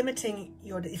you are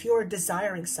if you are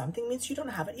desiring something, it means you don't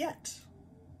have it yet.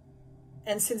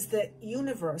 And since the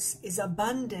universe is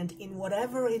abundant in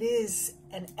whatever it is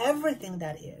and everything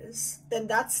that is, then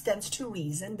that stands to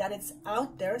reason that it's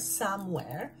out there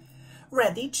somewhere,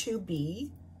 ready to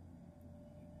be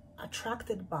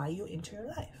attracted by you into your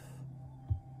life.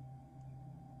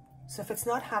 So if it's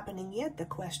not happening yet, the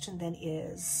question then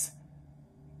is,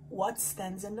 what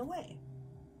stands in the way?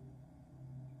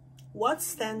 What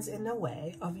stands in the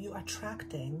way of you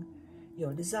attracting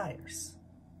your desires?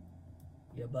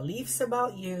 Your beliefs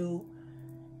about you,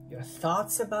 your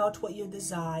thoughts about what you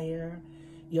desire,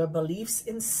 your beliefs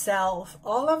in self,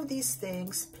 all of these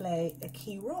things play a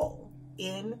key role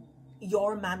in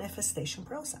your manifestation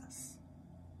process.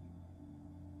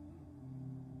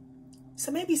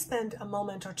 So maybe spend a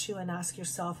moment or two and ask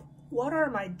yourself, what are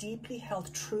my deeply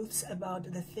held truths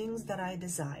about the things that I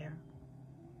desire?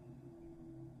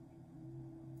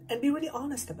 And be really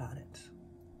honest about it.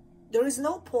 There is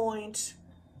no point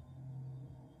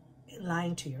in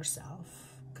lying to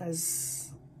yourself,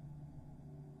 because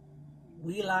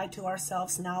we lie to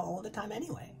ourselves now all the time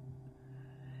anyway.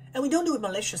 And we don't do it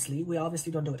maliciously. We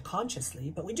obviously don't do it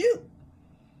consciously, but we do.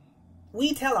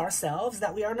 We tell ourselves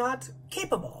that we are not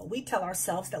capable. We tell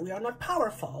ourselves that we are not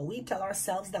powerful. We tell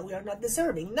ourselves that we are not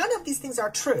deserving. None of these things are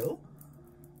true.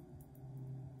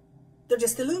 They're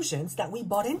just illusions that we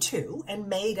bought into and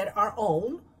made it our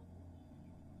own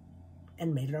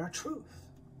and made it our truth.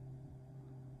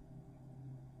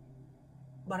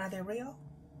 But are they real?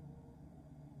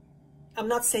 I'm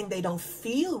not saying they don't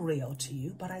feel real to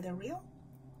you, but are they real?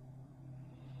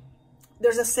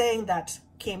 There's a saying that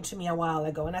came to me a while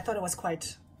ago, and I thought it was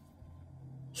quite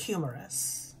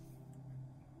humorous.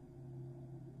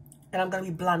 And I'm going to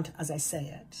be blunt as I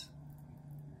say it.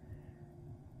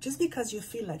 Just because you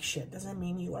feel like shit doesn't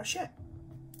mean you are shit,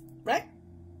 right?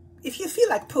 If you feel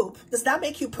like poop, does that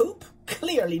make you poop?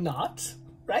 Clearly not,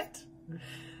 right?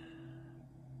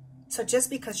 So just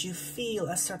because you feel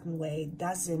a certain way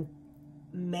doesn't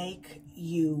make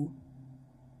you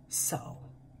so.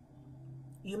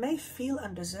 You may feel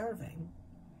undeserving.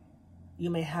 You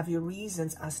may have your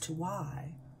reasons as to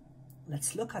why.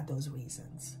 Let's look at those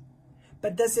reasons.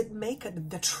 But does it make it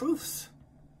the truth?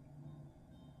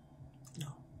 No.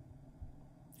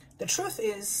 The truth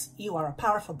is, you are a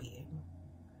powerful being.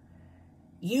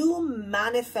 You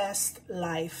manifest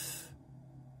life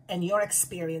and your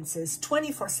experiences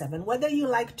 24/7, whether you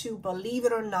like to believe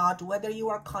it or not, whether you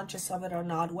are conscious of it or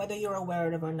not, whether you're aware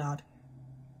of it or not.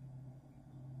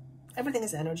 Everything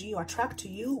is energy. You attract to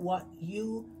you what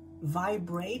you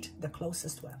vibrate the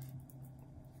closest with.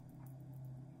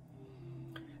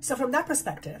 So from that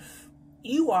perspective,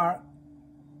 you are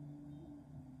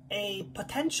a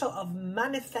potential of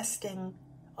manifesting,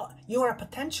 you are a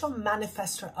potential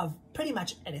manifester of pretty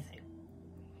much anything.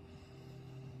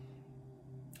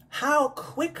 How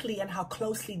quickly and how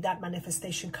closely that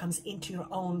manifestation comes into your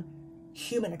own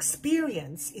human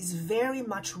experience is very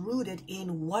much rooted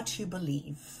in what you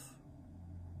believe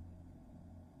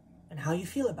and how you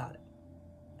feel about it.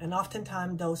 And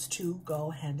oftentimes those two go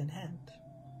hand in hand.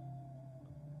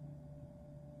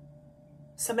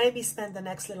 So maybe spend the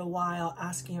next little while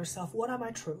asking yourself, what are my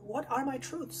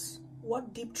truths?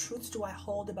 What deep truths do I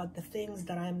hold about the things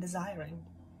that I am desiring?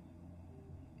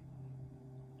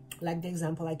 Like the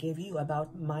example I gave you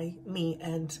about me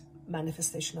and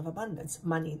manifestation of abundance,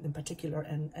 money in particular,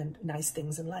 and nice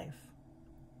things in life.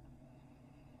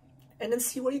 And then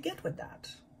see where you get with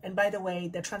that. And by the way,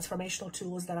 the transformational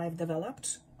tools that I've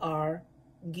developed are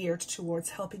geared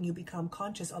towards helping you become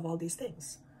conscious of all these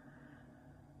things.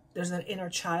 There's an inner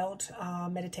child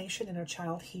meditation, inner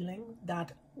child healing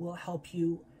that will help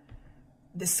you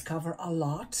discover a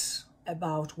lot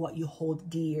about what you hold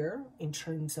dear in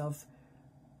terms of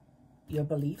your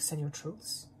beliefs and your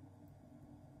truths.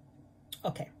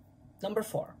 Okay, number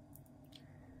 4.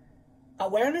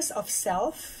 Awareness of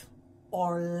self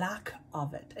or lack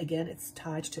of it. Again, it's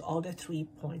tied to all the 3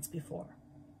 points before.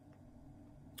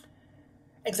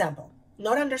 Example,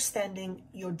 not understanding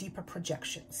your deeper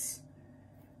projections.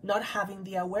 Not having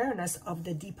the awareness of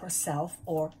the deeper self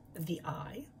or the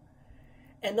I,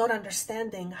 and not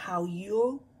understanding how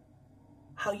you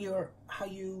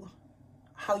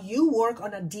work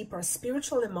on a deeper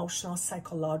spiritual, emotional,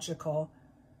 psychological,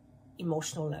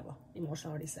 emotional level.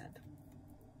 Emotional, already said.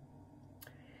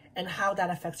 And how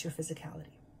that affects your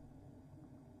physicality.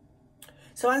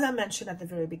 So as I mentioned at the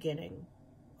very beginning,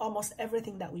 almost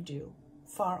everything that we do,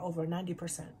 far over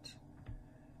 90%,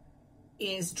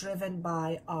 is driven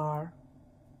by our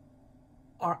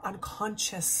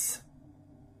unconscious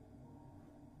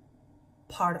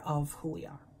part of who we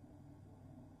are.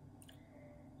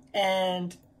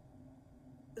 And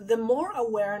the more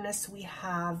awareness we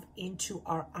have into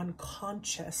our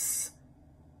unconscious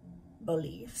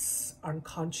beliefs,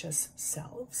 unconscious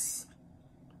selves,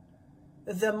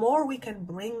 the more we can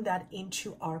bring that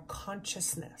into our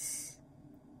consciousness.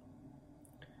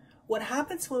 What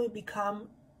happens when we become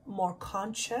more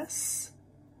conscious,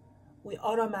 we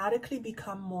automatically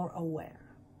become more aware.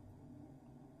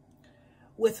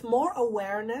 With more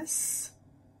awareness,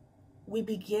 we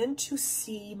begin to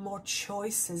see more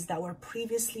choices that were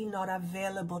previously not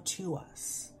available to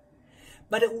us.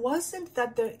 But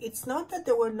it's not that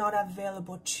they were not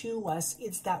available to us,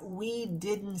 it's that we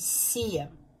didn't see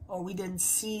them or we didn't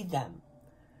see them.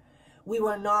 We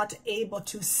were not able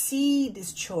to see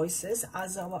these choices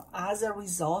as a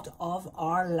result of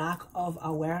our lack of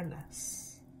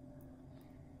awareness.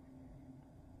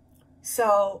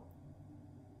 So,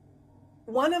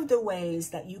 one of the ways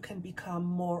that you can become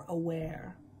more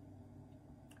aware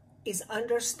is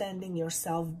understanding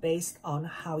yourself based on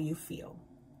how you feel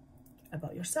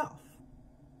about yourself.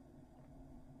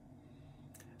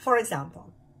 For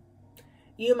example,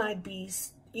 you might be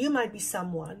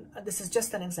someone, this is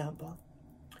just an example,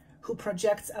 who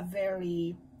projects a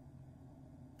very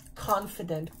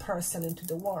confident person into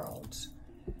the world.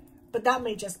 But that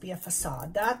may just be a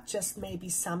facade. That just may be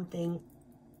something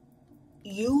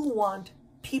you want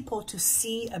people to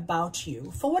see about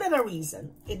you for whatever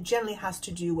reason. It generally has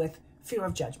to do with fear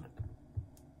of judgment.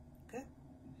 Okay?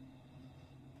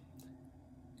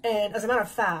 And as a matter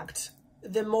of fact,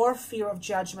 the more fear of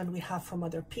judgment we have from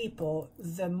other people,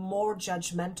 the more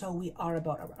judgmental we are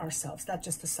about ourselves. That's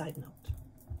just a side note.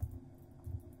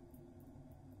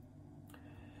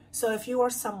 So if you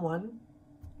are someone,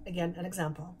 again, an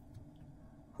example,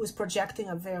 who's projecting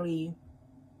a very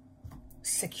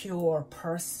secure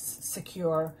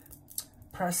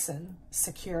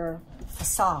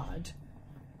facade,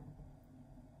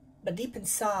 but deep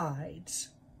inside,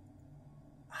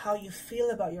 how you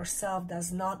feel about yourself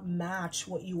does not match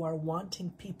what you are wanting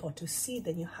people to see,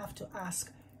 then you have to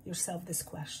ask yourself this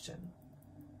question.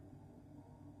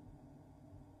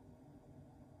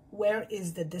 Where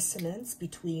is the dissonance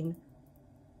between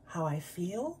how I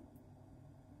feel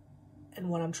and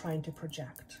what I'm trying to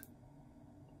project?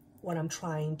 What I'm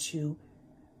trying to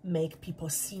make people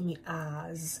see me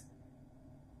as,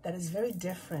 that is very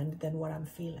different than what I'm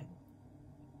feeling.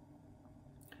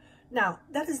 Now,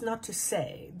 that is not to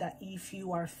say that if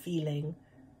you are feeling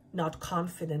not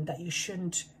confident, that you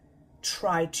shouldn't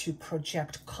try to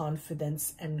project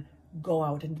confidence and go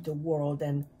out into the world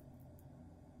and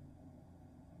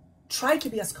try to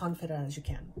be as confident as you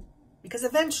can. Because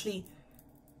eventually,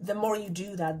 the more you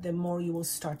do that, the more you will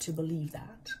start to believe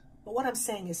that. But what I'm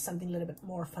saying is something a little bit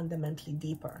more fundamentally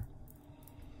deeper.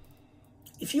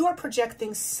 If you are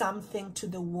projecting something to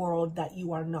the world that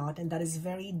you are not, and that is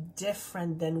very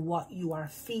different than what you are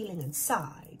feeling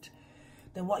inside,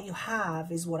 then what you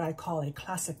have is what I call a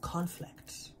classic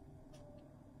conflict.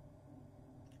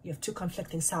 You have two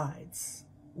conflicting sides.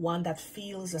 One that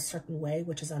feels a certain way,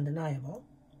 which is undeniable,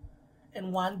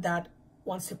 and one that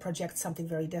wants to project something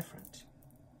very different.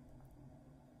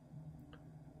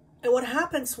 And what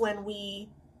happens when we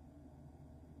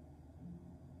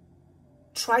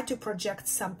try to project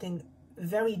something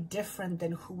very different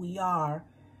than who we are,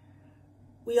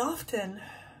 we often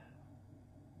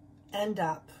end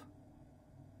up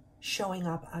showing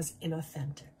up as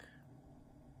inauthentic.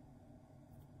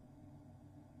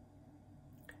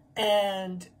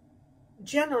 And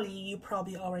generally, you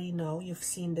probably already know, you've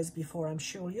seen this before, I'm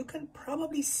sure, you can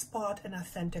probably spot an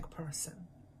authentic person.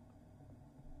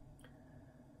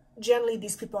 Generally,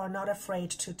 these people are not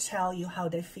afraid to tell you how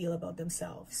they feel about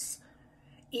themselves,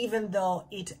 even though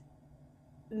it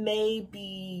may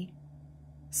be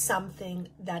something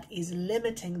that is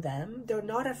limiting them. They're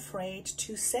not afraid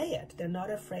to say it. They're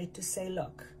not afraid to say,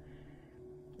 look,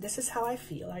 this is how I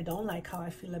feel. I don't like how I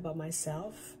feel about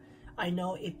myself. I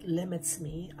know it limits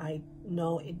me. I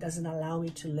know it doesn't allow me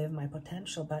to live my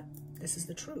potential, but this is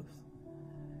the truth.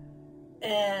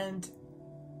 And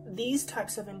these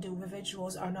types of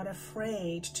individuals are not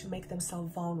afraid to make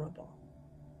themselves vulnerable.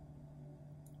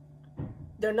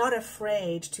 They're not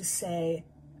afraid to say,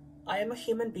 I am a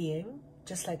human being,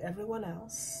 just like everyone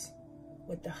else,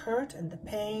 with the hurt and the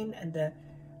pain and the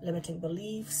limiting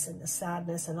beliefs and the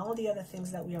sadness and all the other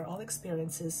things that we are all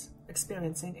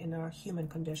experiencing in our human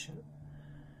condition.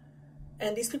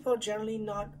 And these people are generally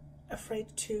not afraid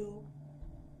to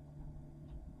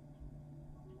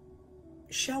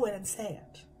show it and say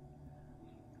it.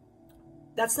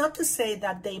 That's not to say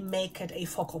that they make it a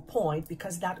focal point,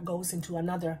 because that goes into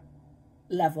another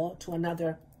level, to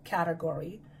another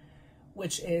category,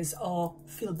 which is, oh,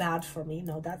 feel bad for me.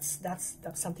 No, that's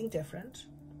something different.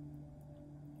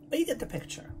 But you get the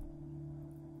picture.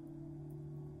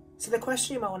 So the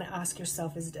question you might want to ask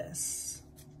yourself is this: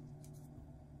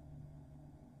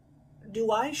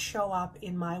 do I show up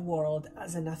in my world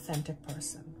as an authentic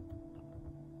person?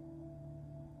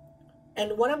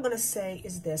 And what I'm going to say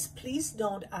is this: please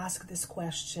don't ask this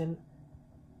question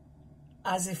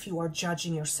as if you are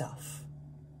judging yourself,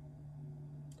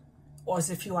 or as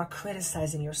if you are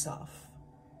criticizing yourself.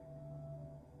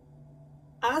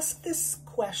 Ask this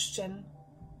question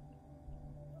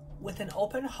with an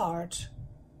open heart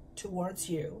towards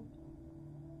you,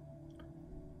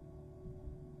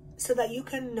 so that you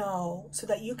can know, so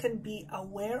that you can be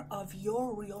aware of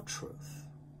your real truth.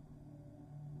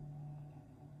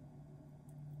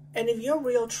 And if your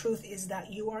real truth is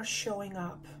that you are showing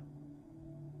up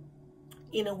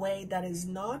in a way that is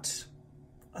not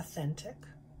authentic,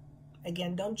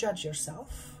 again, don't judge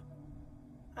yourself.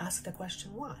 Ask the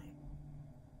question, why?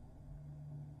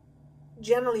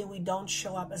 Generally, we don't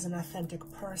show up as an authentic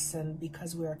person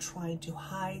because we are trying to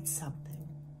hide something.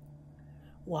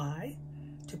 Why?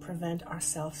 To prevent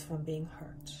ourselves from being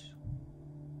hurt.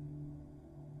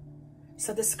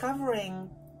 So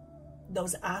discovering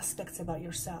those aspects about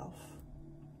yourself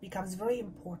becomes very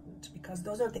important, because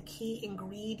those are the key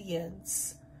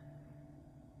ingredients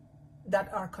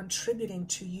that are contributing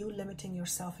to you limiting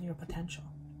yourself and your potential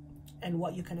and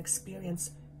what you can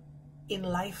experience in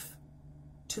life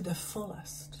to the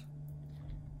fullest.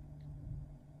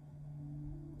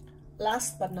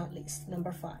 Last but not least,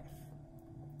 number 5,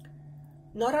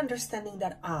 not understanding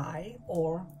that I,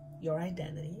 or your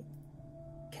identity,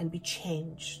 can be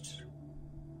changed.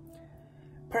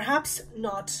 Perhaps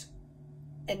not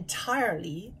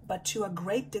entirely, but to a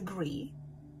great degree,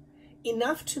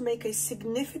 enough to make a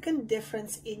significant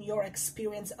difference in your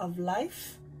experience of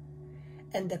life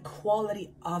and the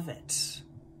quality of it.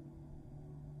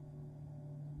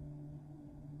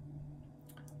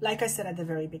 Like I said at the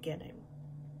very beginning,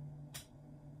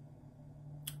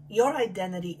 your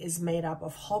identity is made up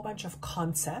of a whole bunch of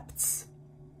concepts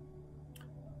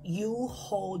you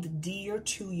hold dear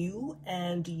to you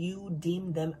and you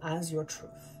deem them as your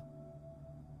truth.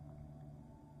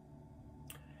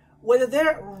 Whether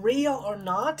they're real or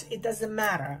not, it doesn't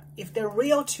matter. If they're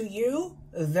real to you,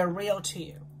 they're real to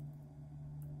you.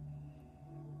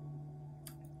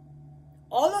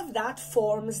 All of that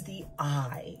forms the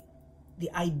I,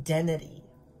 the identity.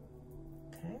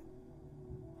 Okay?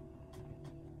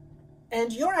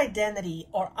 And your identity,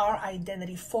 or our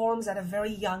identity, forms at a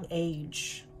very young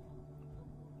age.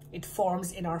 It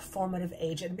forms in our formative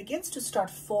age and begins to start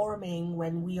forming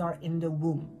when we are in the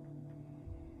womb.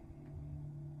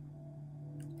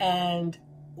 And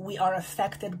we are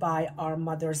affected by our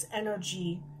mother's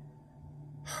energy,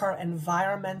 her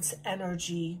environment's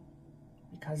energy,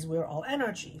 because we're all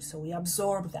energy, so we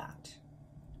absorb that.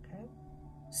 Okay?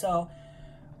 So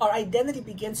our identity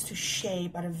begins to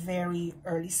shape at a very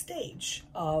early stage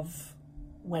of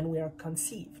when we are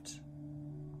conceived.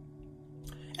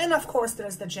 And of course,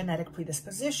 there's the genetic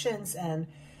predispositions and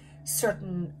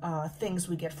certain things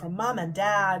we get from mom and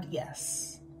dad,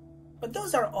 yes. But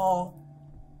those are all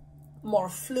more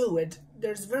fluid.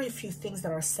 There's very few things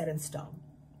that are set in stone.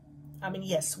 I mean,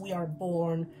 yes, we are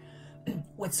born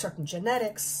with certain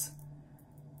genetics,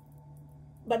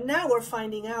 but now we're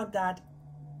finding out that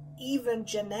even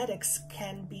genetics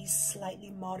can be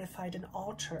slightly modified and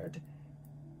altered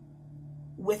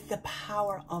with the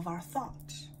power of our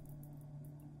thought.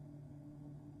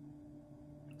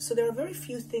 So there are very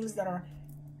few things that are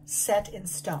set in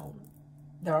stone.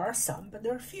 There are some, but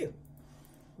there are few,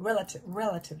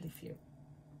 relatively few.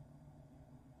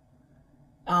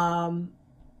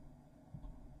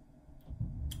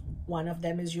 One of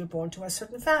them is you're born to a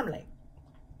certain family.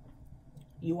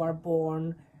 You are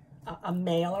born a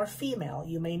male or female.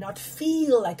 You may not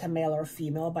feel like a male or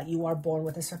female, but you are born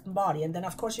with a certain body. And then,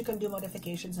 of course, you can do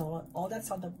modifications and all that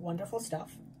sort of wonderful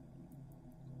stuff.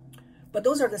 But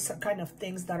those are the kind of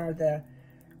things that are the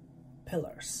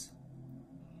pillars.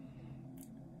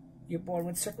 You're born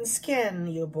with certain skin.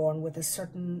 You're born with a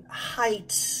certain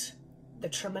height,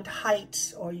 determined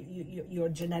height, or your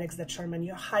genetics determine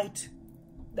your height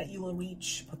that you will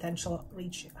have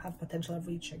potential of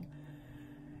reaching.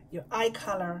 Your eye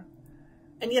color.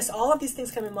 And yes, all of these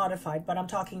things can be modified, but I'm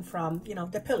talking from,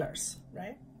 the pillars,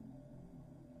 right?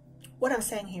 What I'm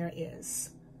saying here is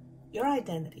your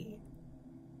identity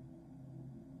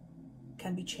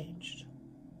can be changed.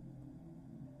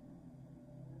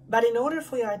 But in order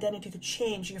for your identity to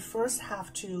change, you first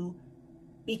have to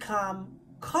become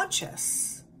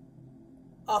conscious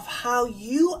of how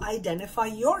you identify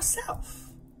yourself.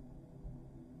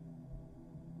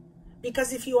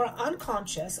 Because if you are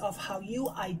unconscious of how you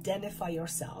identify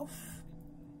yourself,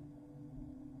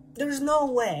 there's no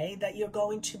way that you're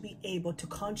going to be able to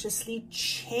consciously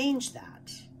change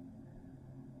that.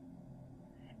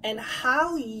 And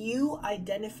how you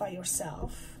identify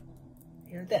yourself,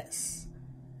 hear this,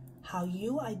 how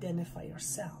you identify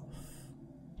yourself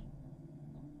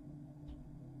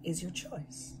is your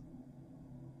choice.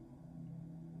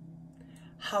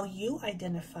 How you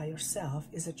identify yourself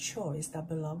is a choice that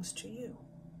belongs to you.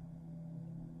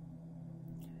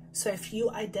 So if you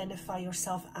identify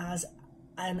yourself as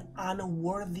an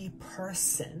unworthy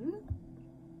person,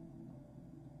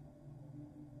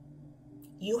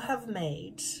 you have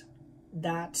made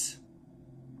that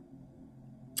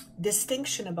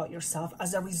distinction about yourself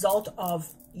as a result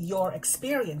of your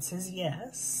experiences,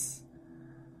 yes.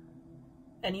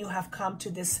 And you have come to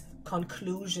this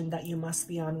conclusion that you must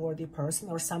be an unworthy person,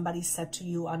 or somebody said to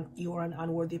you you are an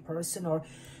unworthy person, or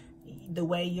the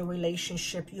way you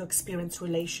experience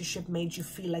relationship made you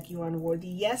feel like you are unworthy.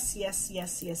 Yes, yes,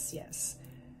 yes, yes, yes.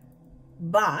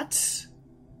 But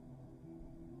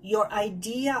your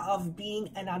idea of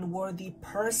being an unworthy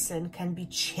person can be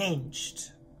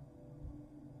changed.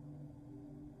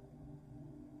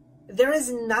 There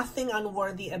is nothing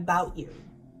unworthy about you.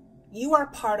 You are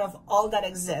part of all that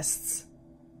exists.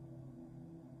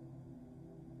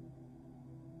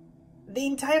 The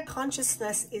entire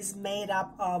consciousness is made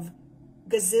up of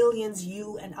gazillions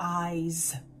you and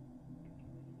I's.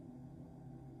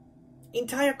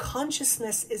 Entire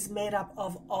consciousness is made up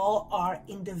of all our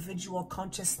individual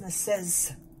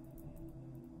consciousnesses.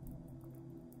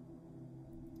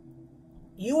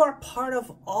 You are part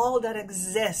of all that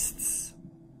exists.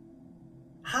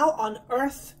 How on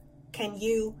earth can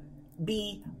you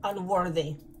be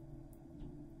unworthy?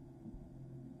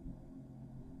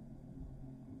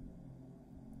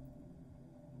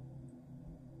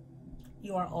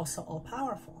 You are also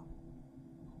all-powerful.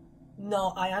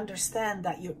 No, I understand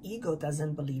that your ego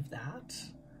doesn't believe that.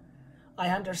 I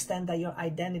understand that your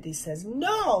identity says,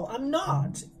 no, I'm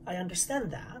not. I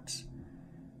understand that.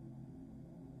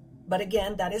 But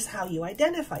again, that is how you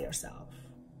identify yourself.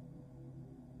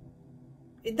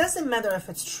 It doesn't matter if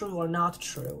it's true or not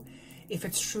true. If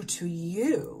it's true to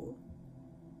you,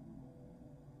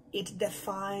 it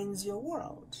defines your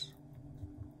world.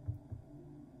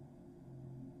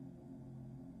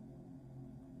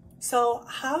 So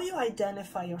how you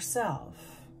identify yourself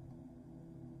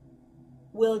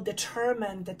will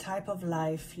determine the type of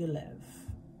life you live,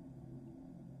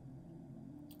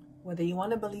 whether you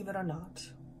want to believe it or not.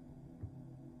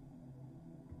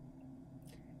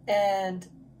 And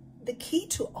the key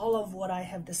to all of what I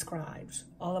have described,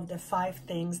 all of the 5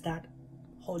 things that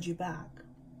hold you back,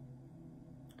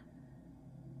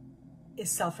 is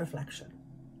self-reflection.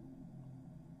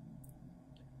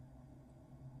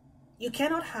 You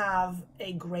cannot have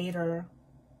a greater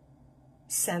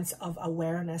sense of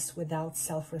awareness without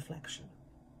self-reflection,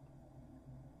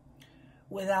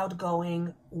 without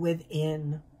going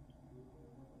within,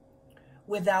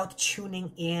 without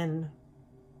tuning in,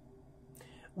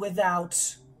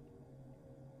 without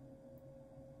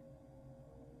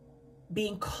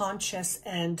being conscious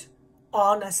and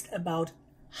honest about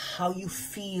how you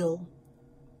feel.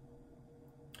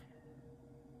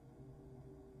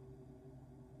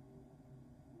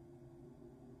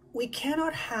 We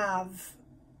cannot have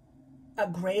a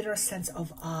greater sense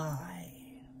of I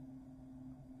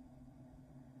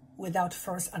without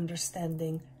first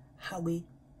understanding how we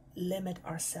limit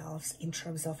ourselves in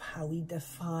terms of how we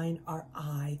define our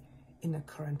I in a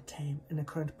current time, in a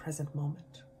current present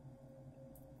moment.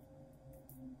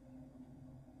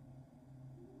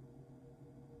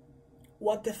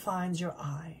 What defines your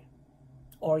I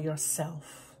or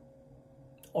yourself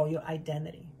or your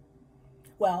identity?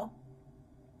 Well,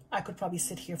 I could probably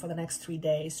sit here for the next 3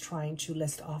 days trying to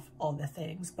list off all the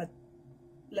things, but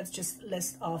let's just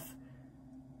list off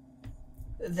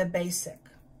the basic.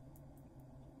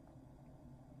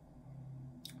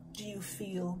 Do you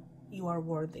feel you are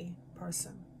worthy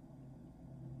person?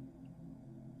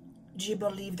 Do you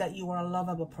believe that you are a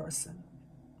lovable person?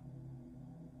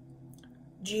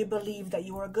 Do you believe that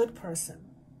you are a good person?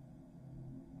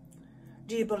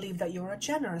 Do you believe that you are a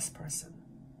generous person?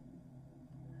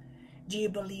 Do you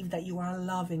believe that you are a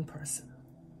loving person?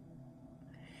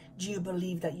 Do you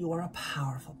believe that you are a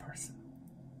powerful person?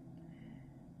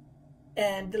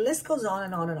 And the list goes on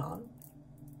and on and on.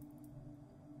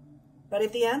 But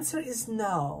if the answer is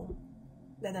no,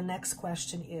 then the next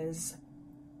question is,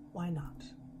 why not?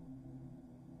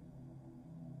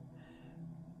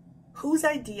 Whose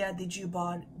idea did you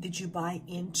buy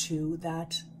into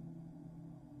that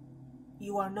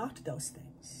you are not those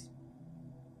things?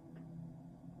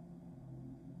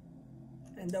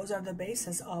 And those are the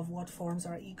basis of what forms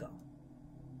our ego,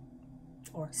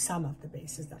 or some of the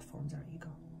basis that forms our ego.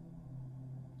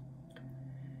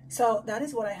 So that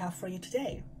is what I have for you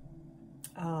today.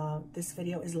 This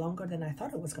video is longer than I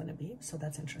thought it was going to be, so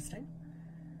that's interesting.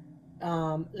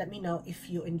 Let me know if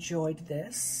you enjoyed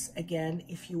this. Again,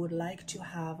 if you would like to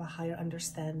have a higher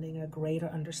understanding, a greater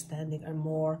understanding, a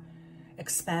more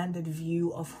expanded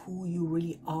view of who you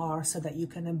really are so that you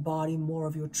can embody more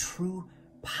of your true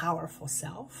powerful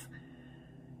self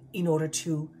in order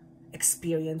to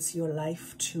experience your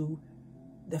life to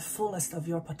the fullest of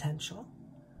your potential,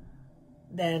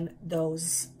 then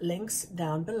those links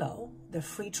down below, the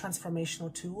free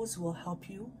transformational tools, will help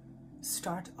you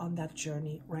start on that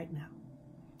journey right now.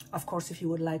 Of course, if you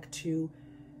would like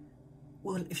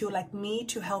me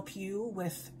to help you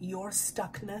with your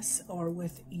stuckness or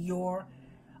with your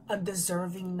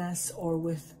undeservingness or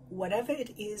with whatever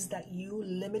it is that you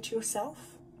limit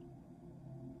yourself,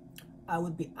 I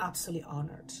would be absolutely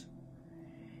honored.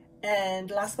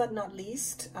 And last but not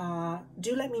least,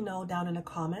 do let me know down in the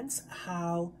comments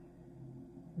how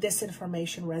this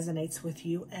information resonates with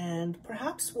you, and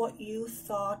perhaps what you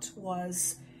thought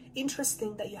was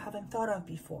interesting that you haven't thought of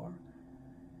before,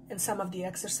 and some of the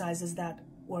exercises that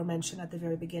were mentioned at the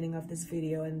very beginning of this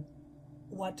video and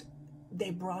what they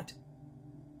brought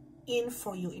in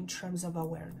for you in terms of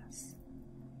awareness.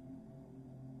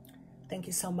 Thank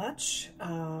you so much.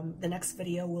 The next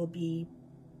video will be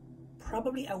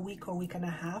probably a week or week and a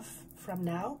half from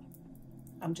now.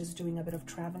 I'm just doing a bit of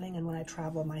traveling, and when I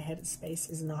travel, my head space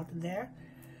is not there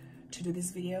to do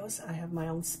these videos. I have my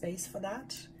own space for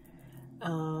that.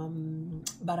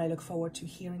 But I look forward to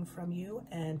hearing from you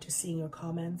and to seeing your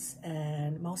comments.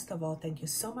 And most of all, thank you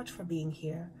so much for being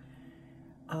here.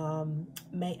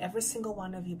 May every single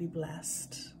one of you be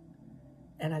blessed.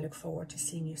 And I look forward to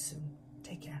seeing you soon.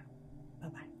 Take care.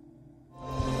 Bye-bye.